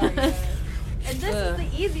Like, far, yeah. And this Ugh.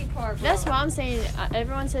 is the easy part, bro. That's what I'm saying.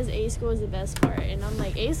 Everyone says A school is the best part, and I'm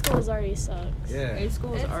like, A school already sucks. yeah. A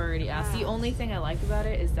school is It's already ass. The ass. only thing I like about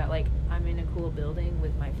it is that like I'm in a cool building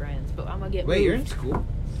with my friends, but I'm gonna get Wait, you're in moved. school?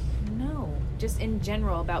 No, just in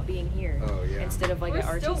general about being here. Oh, yeah. Instead of like We're at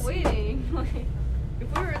RTC. still waiting. Like,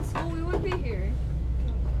 if we were in school, we wouldn't be here.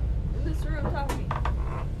 In this room talking.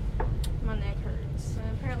 My neck hurts.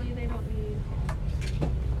 And apparently they don't need.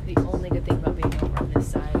 The only good thing about being over on this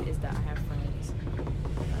side is that I have friends,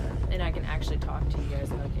 and I can actually talk to you guys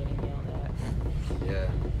without getting yelled at. Yeah.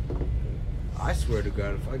 I swear to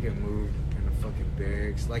God, if I get moved in a fucking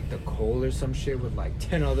barracks, like the Cole or some shit with like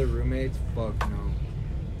 10 other roommates, fuck no.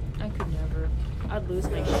 I could never. I'd lose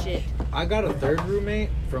my shit. I got a third roommate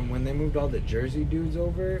from when they moved all the Jersey dudes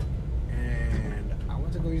over, and I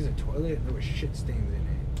went to go use the toilet, and there was shit stains in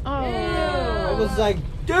it. Oh. I was like,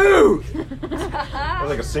 dude! It was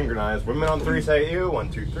like a synchronized. Women on three say ew. 1,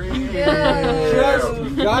 2, 3.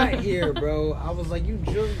 Just got here, bro. I was like, you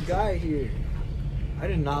just got here. I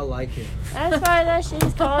did not like it. That's why that shit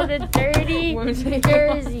is called a dirty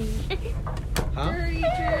Jersey. Huh? Dirty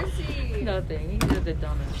Jersey. Nothing. You're the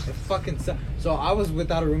dumbass. It fucking sucked. So I was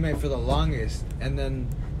without a roommate for the longest, and then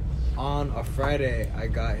on a Friday I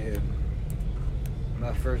got him,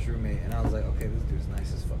 my first roommate, and I was like, okay, this dude's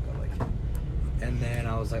nice as fuck. I like him. And then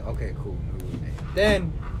I was like, okay, cool, new roommate.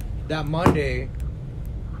 Then that Monday,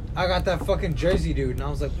 I got that fucking Jersey dude, and I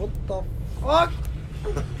was like, what the fuck?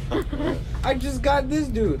 I just got this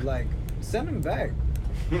dude. Like, send him back.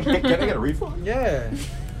 Can I get a refund? Yeah.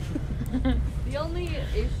 The only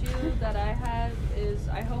issue that I have is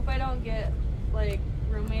I hope I don't get like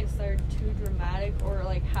roommates that are too dramatic or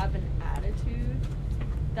like have an attitude.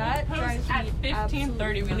 That drives me At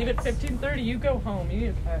 15:30, we leave at 15:30. You go home. You need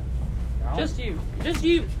a pet. Just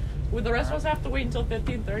you. Well, the rest of us have to wait until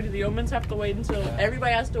 15:30. The omens have to wait until.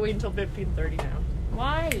 Everybody has to wait until 15:30 now.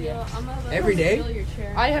 Why? I'm gonna Every day? steal your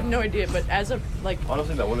chair. I have no idea, but as of like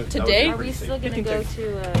Honestly, that wouldn't. Today? That Are would we be still pretty gonna safe.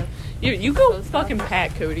 go to? you go fucking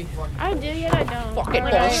pat Cody. I do, yet I don't. Fucking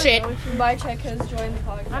But I bullshit. go to- My check has joined the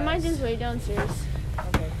podcast. I might just wait downstairs.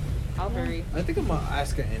 Okay, I'll hurry. I think I'm gonna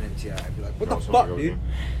ask an NMTI. I'd be like, what No, the someone fuck, go dude?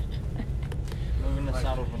 Moving us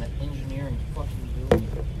out of an engineering fucking building.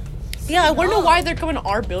 Yeah, I wonder why they're coming to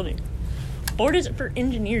our building. Board is for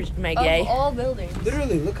engineers, my Of guy. all buildings.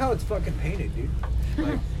 Literally, look how it's fucking painted, dude.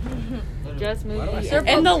 Like, Just move Why do I the say-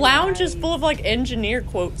 And the lounge is full of like engineer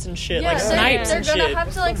quotes and shit, like Yeah, snipes they're and gonna shit.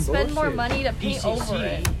 have to like Some spend more bullshit. money to paint over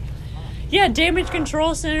it. Yeah, damage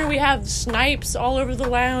control center. We have snipes all over the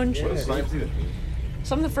lounge. What does snipes even mean?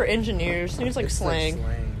 Something for engineers. Seems like it's slang.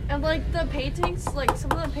 And like the paintings, like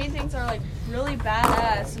some of the paintings are like really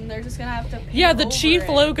badass, and they're just gonna have to paint Yeah, the over chief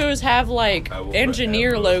it. logos have like I will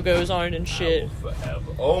engineer forever- logos on it and shit. Forever.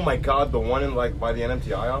 Oh my god, the one in like by the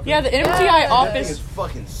NMTI office. Yeah, the NMTI Yeah. That thing is office.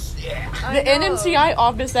 fucking sick. I The know. NMTI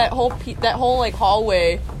office, that whole like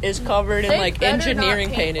hallway is covered in They like better engineering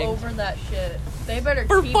not paint painting. over that shit. They better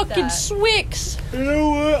For keep fucking that. Swix. You know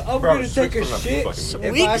what? I'm Bro, gonna take a Swix don't have to shit.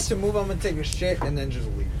 fucking If I have to move, I'm gonna take a shit and then just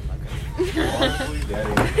leave. Honestly,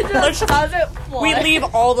 that Let's How's it fly? we leave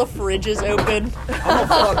all the fridges open. I'm gonna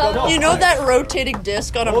fuck up. You know that rotating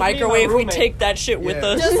disc on a Well, me and my microwave? We roommate- take that shit with Yeah.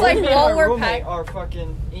 us. Just like Me and while my we're roommate packing. are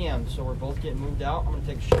fucking EM, so we're both getting moved out. I'm gonna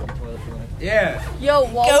take a shit in the toilet for that. Yeah. Yo,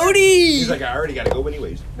 while we're, Cody! He's like, I already gotta go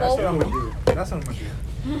anyways. That's what I'm gonna do. That's what I'm gonna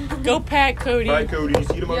do. Go pack, Cody. Bye, Cody.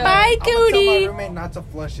 See you tomorrow. Yeah. Bye, I'm gonna tell my Cody! roommate not to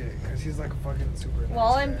flush it because he's like a fucking super.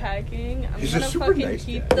 while nice I'm guy. packing, I'm He's a gonna super fucking nice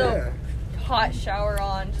keep guy. the hot shower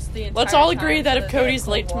on just the entire Let's all time agree that so if there's Cody's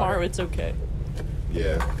cold late water. tomorrow, it's okay.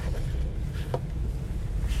 Yeah.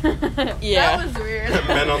 Yeah. That was weird.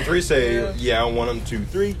 Men on 3 say, yeah, 1, 2,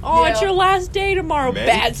 3. Oh, it's Yeah. your last day tomorrow, Man.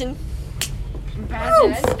 Badson.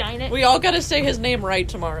 Stein it. We all gotta say his name right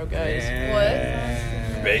tomorrow, guys.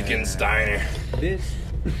 Bacon Steiner. Bitch.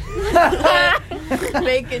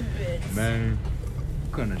 Bacon bits. Man.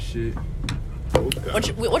 Kind of shit. What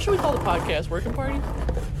should we call the podcast? Working party?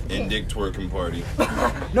 Indic twerking party.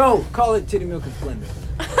 No, call it Titty Milk and Splendor.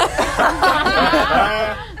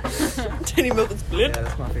 Titty milk and split. Yeah,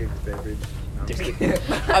 that's my favorite beverage. No, I'm just kidding.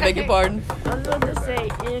 I beg your pardon. I was about to say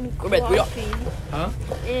in Wait, we all- coffee. Huh?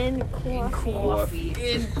 In coffee.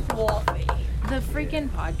 In coffee. The freaking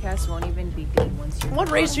podcast won't even be good once you're. What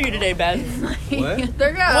race are you today, Ben? What?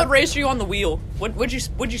 They're gonna. What race are you on the wheel? What'd you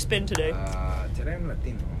spin today? Today I'm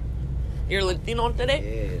Latino. You're Latino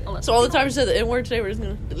today? Yeah. So all the time you said the N word today, we're just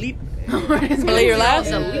gonna delete. Belay Belay your last?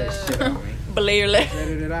 Shit out, man. Belay your last.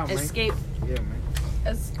 Edit it out, man. Escape. Yeah, man.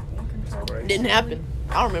 As- Didn't happen.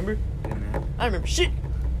 I don't remember. Didn't happen. I remember shit.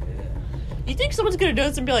 You think someone's gonna do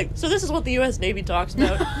this and be like, so this is what the U.S. Navy talks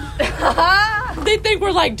about? They think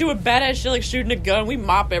we're like doing badass shit like shooting a gun. We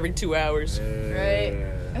mop every 2 hours.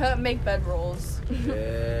 Right. Make bed rolls.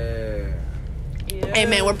 Yeah. Hey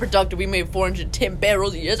man, we're productive. We made 410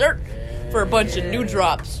 barrels, yes sir, for a bunch of new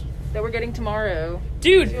drops. That we're getting tomorrow.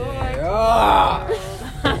 Dude, Ah.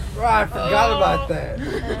 Bro, I forgot about that.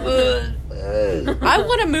 I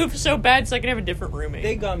want to move so bad so I can have a different roommate.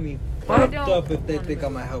 They got me fucked up if they think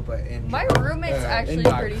I'm gonna help her. My roommate's actually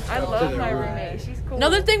pretty I chill. love my roommate. She's cool.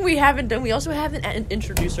 Another thing we haven't done, we also haven't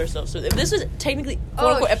introduced ourselves. So if this is technically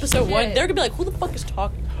quote unquote episode 1, shit. they're gonna be like, who the fuck is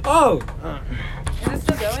talking? Oh. Is it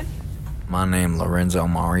still going? My name Lorenzo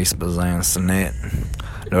Maurice Bazan Stinnett.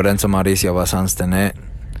 Lorenzo Mauricio Bazan Stinnett.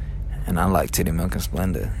 And I like Titty Milk and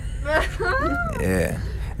Splendor. Yeah.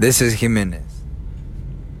 This is Jimenez.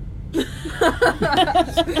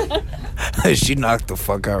 She knocked the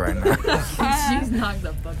fuck out right now. She's knocked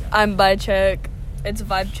the fuck out. I'm by check. It's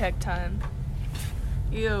vibe check time.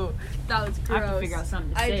 Ew, that was gross. I have to figure out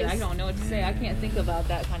something to say. I don't know what to say. I can't think about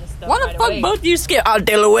that kind of stuff. Why the right fuck away. both you skip out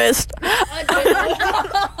De La West?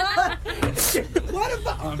 What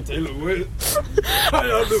about? I'm Taylor West. How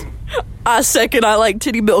y'all doing? I second, I like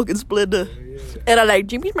Titty Milk and Splendor. And I like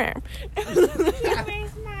Jimmy's mom.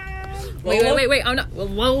 Wait. I'm not.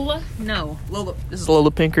 Lola? No. Lola. This is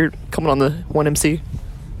Lola Pinkert coming on the 1MC.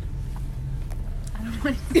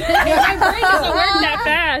 My brain doesn't work that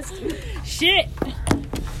fast. Shit.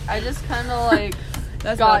 I just kind of like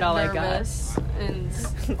That's got about all I got. nervous and.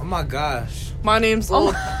 Oh my gosh. My name's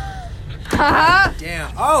Lola.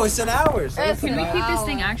 Damn. Oh, it's an hour. So It's Can we an keep this hour.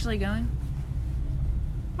 thing actually going?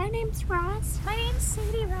 My name's Ross. My name's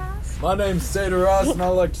Sadie Ross. My name's Sadie Ross, and I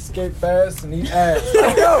like to skate fast and eat ass.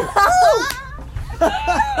 Let's go.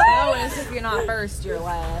 No, it's if you're not first, you're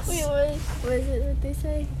last. Wait, what is it what they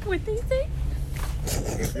say? What they say?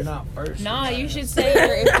 If you're not first. Nah, you should say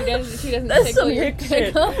her if she doesn't That's tickle some your hick shit.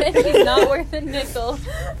 tickle and she's not worth a nickel.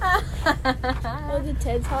 Oh, the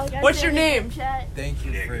TED Talk. I What's said your in name? the chat. Thank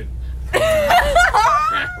you, Fred.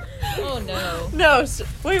 Oh no. No,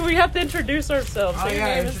 wait, we have to introduce ourselves. Oh, Say your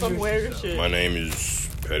yeah, name and some introduce weird yourself. shit. My name is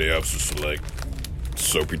Petty Officer Select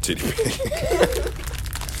Soapy Titty.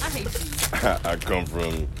 I hate you. I come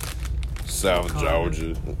from South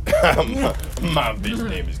Georgia. my bitch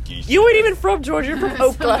name is Keisha. You ain't even from Georgia, you're from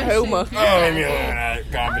Oklahoma. Oh, yeah,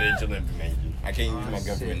 confidential information. I can't use my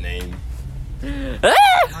government name.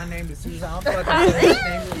 My name is Susan. I'm fucking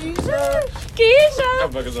name is Keisha!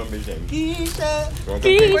 I'm fucking some bitch name. Keisha. You want a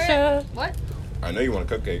cupcake? Keisha! What? I know you want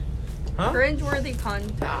a cupcake. Cringeworthy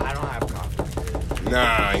content. Nah, I don't have coffee.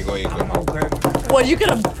 Nah, you gonna eat I'm cupcake. okay. What, you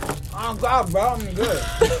could've... Oh God, bro, I'm good.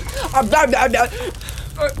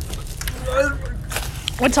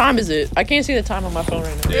 What time is it? I can't see the time on my phone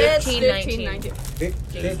right now. It's 15, 19.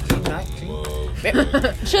 15,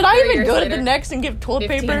 19. Should I even years go to later. the next and give toilet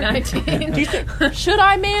 15, paper? 19. Do you think, should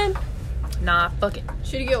I, man? Nah, fuck it.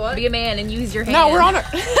 Should you get what? Be a man and use your hand. No, we're on our...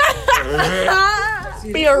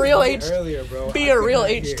 Be a real HT. Earlier, bro. Be a real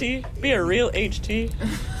HT. Be a real HT.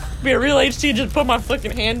 Be a real HT. Just put my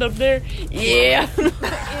fucking hand up there. Yeah.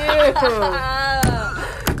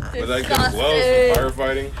 But like the gloves for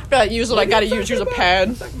firefighting. Gotta use what I gotta use. Use a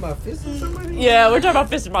pad. Talking about fisting somebody? Yeah, we're talking about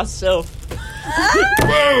fisting myself.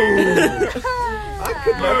 Whoa! I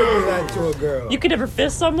could never do that to a girl. You could never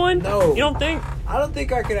fist someone? No. You don't think? I don't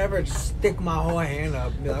think I could ever stick my whole hand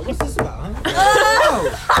up and be like, what's this about, huh? No.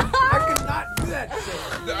 I could not do that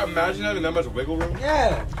shit. Imagine having that much wiggle room.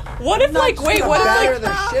 Yeah. What if, like, wait, what batter if,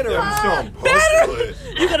 the shit Yeah, around? I'm still on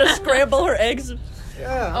post. you gotta scramble her eggs?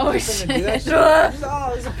 Yeah. Oh, I'm not gonna do that shit. shit.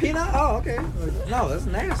 Oh, it's a peanut? Oh, okay. No, that's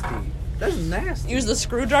nasty. That's nasty. Use the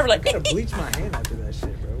screwdriver, like, I gotta bleach my hand after that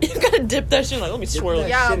shit, bro. you gotta dip that shit, like, let me Dip swirl that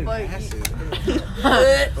it. shit in but-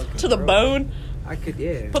 acid. To the bone. I could,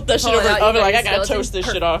 yeah. Put that shit Pull over it the out, you oven, like, got I gotta your toast this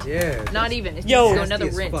shit off. Yeah. Not even. It's Yo. just another Nasty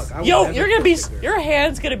as rinse. fuck. I would Yo, never you're gonna be, kiss a girl. your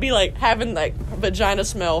hand's gonna be, like, having, like, vagina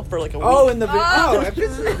smell for, like, a week. Oh, in the if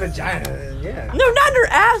it's in the vagina, then yeah. No, not in her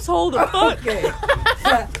asshole, the fuck. Okay.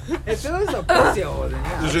 If it was a pussy hole, then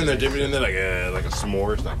yeah. Just in there, dipping in there like a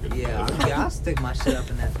s'more. It's not good. Yeah, I'll stick my shit up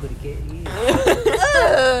in that booty cat.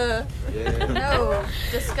 Yeah. No,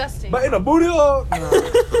 disgusting. But in a booty hole? No.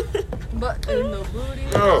 But in the booty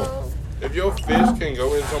No. hole. If your fist can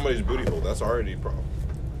go in somebody's booty hole, that's already a problem.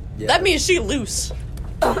 Yeah. That means she loose. In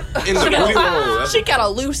the booty hole. That's She got a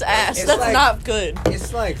loose ass. It's That's like- not good.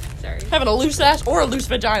 It's like, Sorry. Having a loose ass or a loose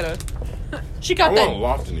vagina. She I got want a that.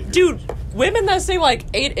 loft in here. Dude, women that say like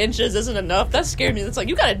 8 inches isn't enough, that scared me. It's like,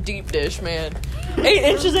 you got a deep dish, man. 8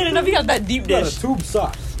 inches ain't enough, you got that deep you got a dish. tube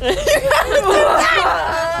sock.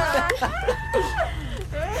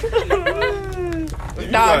 If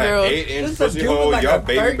you Nah, got an girl. 8-inch This is a pussy dude with hole, like your a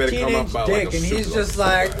baby better come 13-inch up by dick, like a and he's super just long.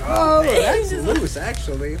 like, oh, that's loose,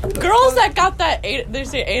 actually. Who the Girls fuck- that got that 8, they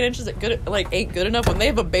say 8 inches ain't good enough. When they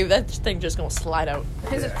have a baby, that thing just gonna slide out.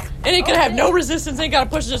 Yeah. And it could have no resistance, ain't gotta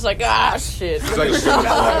push it, just like, ah, shit. It's like a super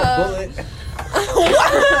long. Bullet.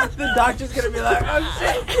 The doctor's gonna be like, oh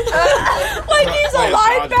shit. Like he's Play a a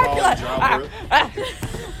linebacker. dodgeball Like, and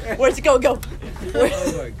drop where's it go? Oh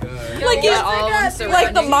my god. Like he's all of them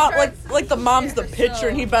like the surrounding. mom, like the mom's the pitcher,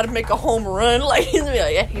 and he about to make a home run. Like he's gonna be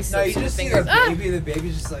like, yeah, he's No, so you just see the baby. The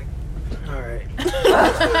baby's just like, all right.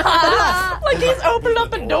 like he's opening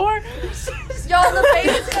up a door. Yo, the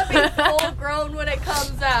baby's gonna be full grown when it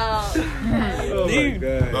comes out. Oh Dude. my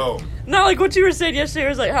god. No. Not like what you were saying yesterday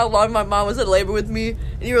was like how long my mom was in labor with me,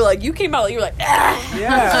 and you were like, you came out, you were like, ah.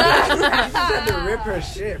 Yeah. You just had to rip her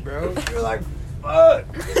shit, bro. You were like, fuck.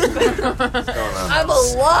 I'm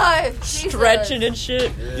alive. Stretching and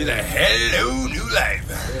shit. You're like, hello, new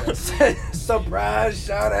life. Surprise,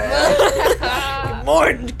 shout out. Good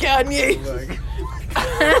morning, Kanye. Like,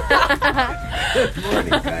 good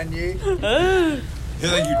morning, Kanye.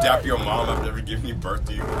 It's like you dap your mom after ever giving you birth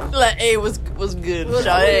to you. Like, hey, was good. I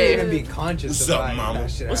Shout wouldn't hey. even be conscious What's of up, that mama?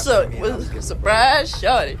 shit What's happened up? to me and I was giving Surprise,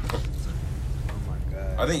 shawty. birth. Oh my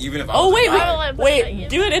god. I think even if I Oh was wait, a guy, wait,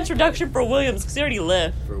 do an introduction for Williams because he already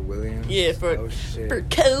left. For Williams? Yeah, for Oh shit. for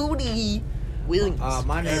Cody Williams.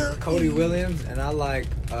 My name is Cody Williams, and I like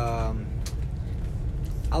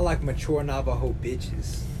mature Navajo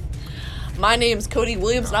bitches. My name's Cody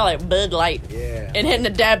Williams, and I like Bud Light. Yeah. And hitting the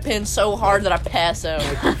dab pen so hard that I pass out.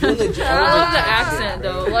 Like village I love elder the type accent shit,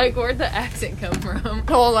 though. bro. Like, where'd the accent come from?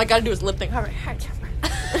 All I gotta do is lip sync. All right.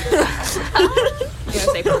 You're gonna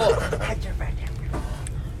say fuck.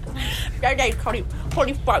 Okay,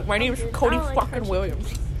 Cody fuck. My name's Cody fucking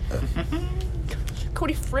Williams.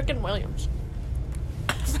 Cody frickin' Williams.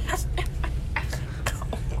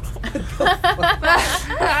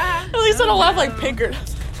 At least I don't laugh like Pinkard.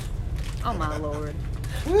 Oh my lord.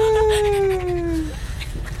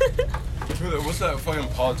 what's that fucking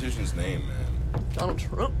politician's name, man? Donald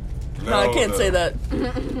Trump? No, I can't say that.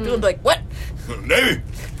 People be like, what? Navy.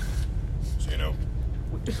 So you know.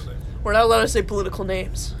 We're not allowed to say political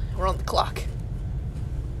names. We're on the clock.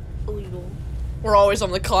 Illegal. We're always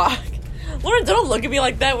on the clock. Lauren, don't look at me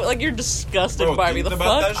like that. Like you're disgusted Bro, by me. think The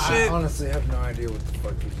about fuck? that I shit. honestly have no idea what the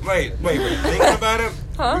fuck you Wait. Thinking about it,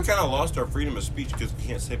 Huh? we kind of lost our freedom of speech because we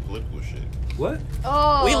can't say political shit. What?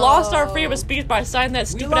 Oh. We lost our freedom of speech by signing that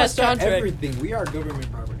We stupid ass lost our contract. everything. We are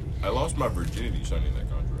government property. I lost my virginity signing that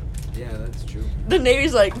contract. Yeah, that's true. The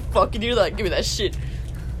Navy's like, fucking you, like, give me that shit.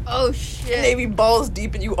 Oh shit. Navy balls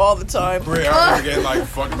deep in you all the time. We're out here getting like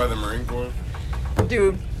fucked by the Marine Corps.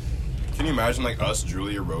 Dude, Can you imagine like us,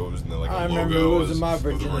 Julia Rose, and then like a I remember logo losing my with the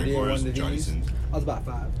Marine virginity at Corps one as of Johnny these. Sins. I was about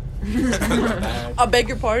 5. I beg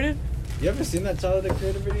your pardon? You ever seen that Tyler the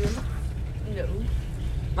Creator video? No.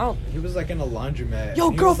 Oh. He was like in a laundromat. Yo,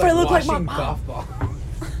 and he girlfriend was, look like my washing mom. golf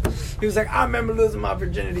balls. He was like, I remember losing my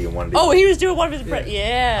virginity in one day. Oh, he was doing one of his. I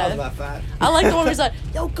Yeah. was about 5. I like the one where he's like,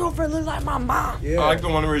 "Yo, girlfriend looks like my mom." Yeah. I like the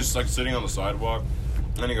one where he's like sitting on the sidewalk,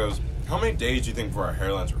 and he goes, "How many days do you think before our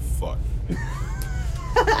hairlines are fucked?"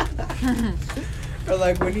 Or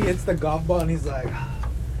like when he hits the golf ball and he's like,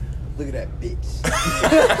 look at that bitch.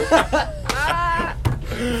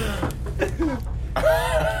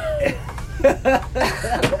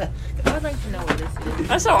 I would like to know what this is.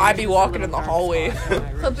 That's how I be walking in the hallway.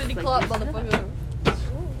 Clippity clop, motherfucker.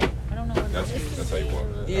 I don't know what this is. That's how you walk.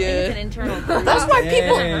 I think it's an Yeah. internal. That's why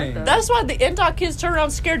Dang. people. That's why the Indoc kids turn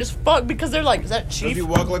around scared as fuck because they're like, "Is that What if Chief?" you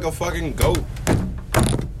walk like a fucking goat?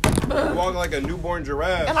 You walk like a newborn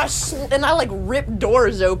giraffe. And I like rip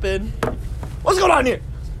doors open. What's going on here?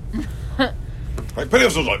 Like petty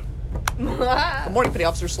officer's like, Good morning, Petty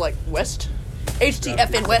Officer Select West.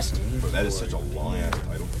 HTFN West. bro, that is such a long ass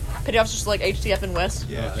title. Petty Officer Select HTFN West.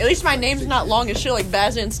 Yeah. At least my name's not long as shit like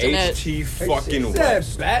Bazin Stinnett. HT fucking He said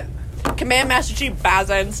West. bat. Command Master Chief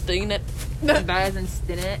Bazin Stinnett. Baz and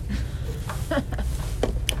Stinnett.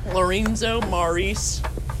 Lorenzo Maurice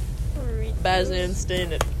Bazin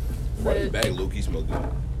Stinnett. Why does bag Loki smell good?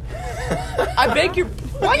 I beg your.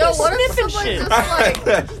 Why Yo, are you what if sniffing somebody shit?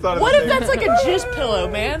 just What if that's like a jizz pillow,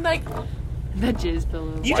 man? Like, The jizz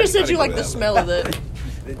pillow. you Why just you said you gotta like go the that smell of it.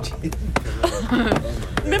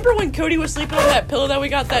 Remember when Cody was sleeping on that pillow that we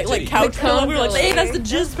got, that like couch pillow? We were like, hey, that's the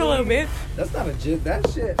jizz pillow, man. That's not a jit. That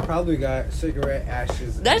shit probably got cigarette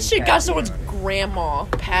ashes. That and shit got cat someone's on it. grandma,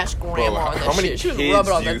 past grandma Bro, on that how many shit. She was kids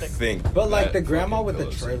rubbing on do you that thing. think? But like that the grandma fucking with the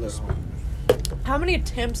pillow trailer. smells? How many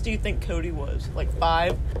attempts do you think Cody was? Like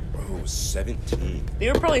 5? Bro, 17.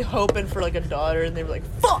 They were probably hoping for like a daughter, and they were like,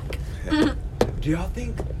 fuck! Do y'all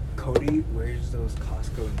think Cody wears those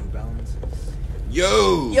Costco New Balances?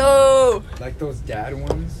 Yo! Yo! Like those dad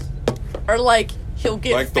ones? Or like, he'll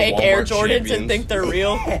get Like the fake Air Walmart Jordans and champions. think they're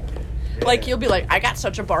real. Yeah. Like, he'll be like, I got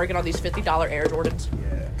such a bargain on these $50 Air Jordans.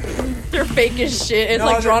 Yeah. They're fake as shit. It's No,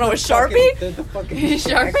 like drawn they're on the with fucking- Sharpie. They're the fucking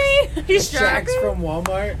Sharpie? He's Shacks Sharpie? from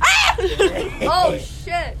Walmart. Oh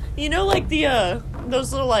shit! You know, like the,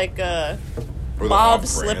 those little like, Or the Bob off-brand,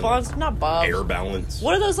 slip-ons? Not Bob. Air Balance.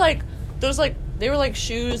 What are those like, they were like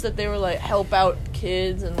shoes that they were like help out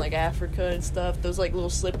kids in like Africa and stuff. Those like little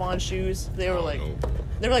slip-on shoes. They were like,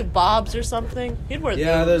 they were like Bobs or something. He'd wear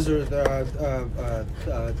Yeah, those. those are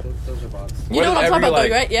those are bots. You know what I'm talking about, though,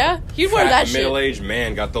 right? Yeah? He'd wear that shit. Middle-aged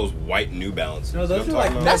man got those white New Balances. No, those You know are what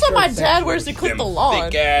I'm like- talking That's what my Metro dad wears to clip Them the lawn.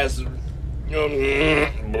 thick ass.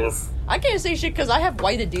 I can't say shit because I have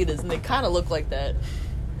white Adidas and they kind of look like that.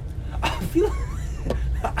 I feel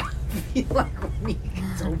like when he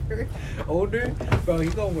gets older, bro, he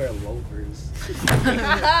gonna wear loafers.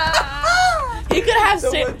 He could have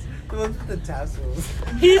The ones with the tassels.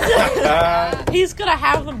 he's gonna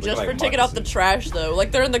have them just like for taking out the trash though.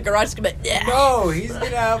 Like they're in the garage, it's gonna be yeah. Bro, he's gonna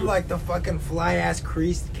have like the fucking fly ass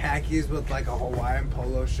creased khakis with like a Hawaiian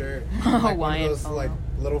polo shirt. Like one of Hawaiian those polo. like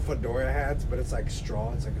little fedora hats, but it's like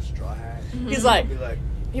straw. It's like a straw hat. He's like,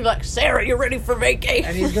 He'll be like, Sarah, you ready for vacation?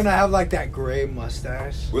 and he's gonna have like that gray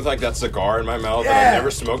mustache. With like that cigar in my mouth that Yeah. I've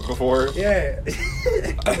never smoked before. Yeah.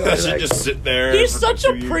 That should just sit there. He's for such a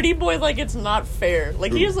 2 years. pretty boy, like it's not fair.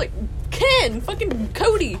 Like he is like Ken, fucking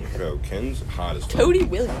Cody. Bro, Ken's hot as fuck. Cody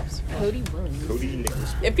Williams. Cody Williams. Cody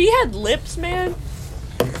Nicholas. If he had lips, man,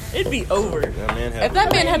 it'd be over. That man had If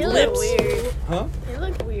that man had He lips, looked weird. Huh? He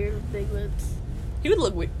looked weird with big lips. he would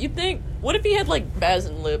look weird. You think? What if he had like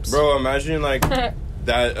Bazin lips? Bro, imagine like that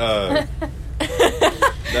that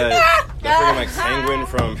freaking like penguin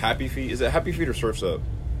from Happy Feet. Is it Happy Feet or Surf's Up?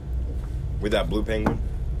 With that blue penguin?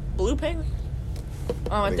 Blue penguin.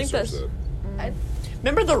 Oh, I think Surf's that's. Up.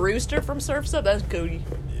 Remember the rooster from Surf's Up? That's Cody.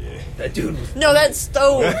 Yeah. That dude was No, that's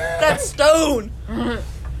Stone. That's Stone.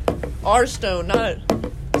 Our Stone, not.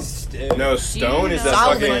 No, Stone is that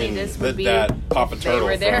Solomon. fucking This would be that Papa if they Turtle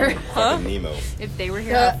were there. from Huh? fucking Nemo. If they were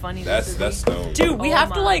here, how funny That's this would be. Stone. Dude, we Oh have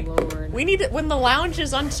to my like. Lord. We need to, when the lounge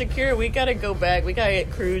is unsecure. We gotta go back. We gotta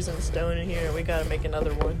get Cruz and Stone in here. We gotta make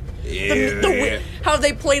another one. Yeah. How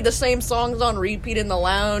they play the same songs on repeat in the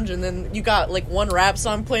lounge, and then you got like one rap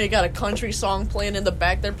song playing. You got a country song playing in the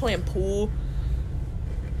back. They're playing pool.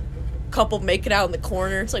 Couple make it out in the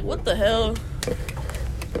corner. It's like, what the hell?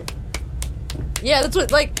 Yeah, that's what,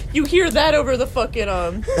 like, you hear that over the fucking,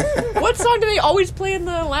 what song do they always play in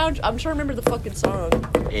the lounge? I'm trying to remember the fucking song.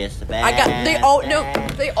 It's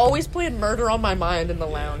They always played Murder on My Mind in the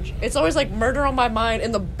lounge. It's always, like, Murder on My Mind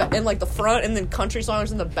in like, the front, and then country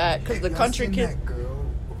songs in the back, because the Y'all country seen kids, that girl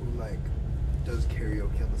who like does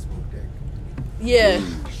karaoke on the smoke deck. yeah.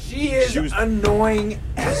 She is annoying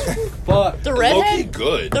as fuck. The Low-key redhead?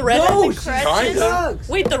 good. The redhead? No, The she crutches? kinda.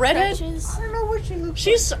 Wait, the redhead? Crutches. I don't know what what she looks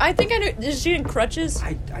She's. I think I know. Is she in crutches?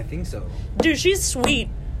 I think so. Dude, she's sweet.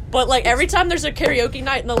 But like every time there's a karaoke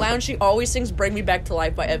night in the lounge, she always sings "Bring Me Back to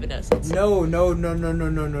Life" by Evanescence. No. We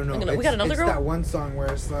got another girl? It's that one song where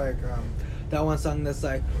it's like, that one song that's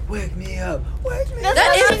like, wake me up, wake me That's up. That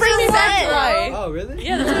what is "Bring Me she Back to said. Life." Oh, really?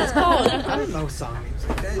 Yeah, that's what it's called. I don't know song names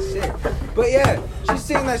like that shit. But yeah, she's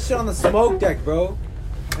singing that shit on the smoke deck, bro.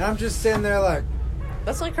 And I'm just sitting there like,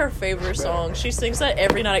 That's like her favorite song. She sings that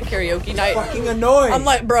every night at karaoke night. fucking annoying. I'm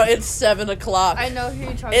like, bro, it's 7 o'clock. I know who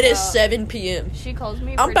you're talking It about. is 7 p.m. She calls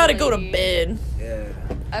me. I'm pretty about to go to lady. bed. Yeah.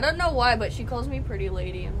 I don't know why, but she calls me pretty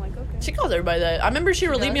lady. I'm like, okay. She calls everybody that. I remember she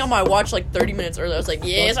relieved me does? on my watch like 30 minutes early. I was like,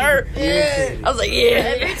 yes, sir. Irritating. I was like,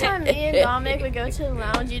 yeah. Every time me and Dominic would go to the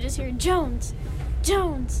lounge, you just hear Jones,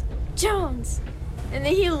 Jones, Jones. And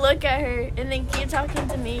then he'd look at her and then keep talking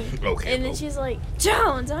to me. Okay, And then bro. she's like,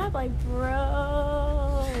 Jones. And I'm like,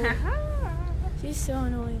 bro. She's so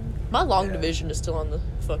annoying. My long division is still on the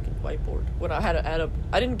fucking whiteboard. When I had to add up,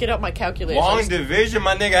 I didn't get out my calculator. so I Long just- division,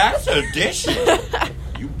 my nigga. That's addition.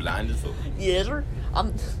 You blind as fuck. Yes, sir.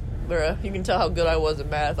 Bruh, you can tell how good I was at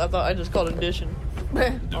math. I thought I just called addition.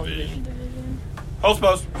 Division. Host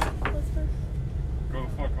post. Go the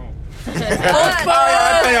fuck home.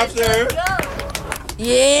 Sorry, I'm sir.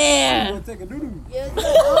 Yeah. Take a doo-doo.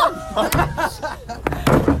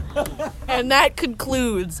 And that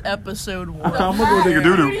concludes episode 1. I'm gonna go take a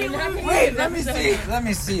doo-doo. Wait, let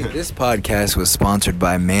me see. This podcast was sponsored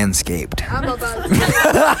by Manscaped. I'm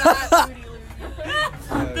about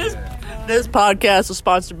This podcast was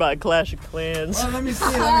sponsored by Clash of Clans. Oh, let me see.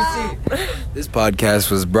 This podcast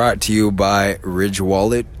was brought to you by Ridge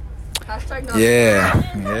Wallet. Hashtag not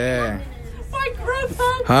Yeah. My grandpa.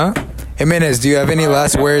 Huh? Hey, Menace, do you have any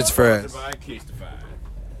last words for us? By Casetify.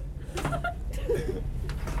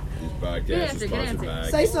 This podcast is answer, good sponsored answer. by.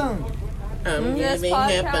 Say something. This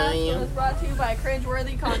podcast was brought to you by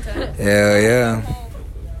cringeworthy content. Hell yeah.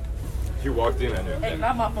 He walked in. I knew. Hey,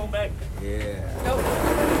 not my phone back. Yeah.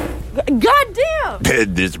 God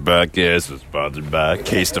damn! This podcast is sponsored by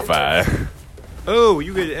Casetify. Oh,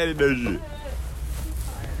 you get to edit that shit.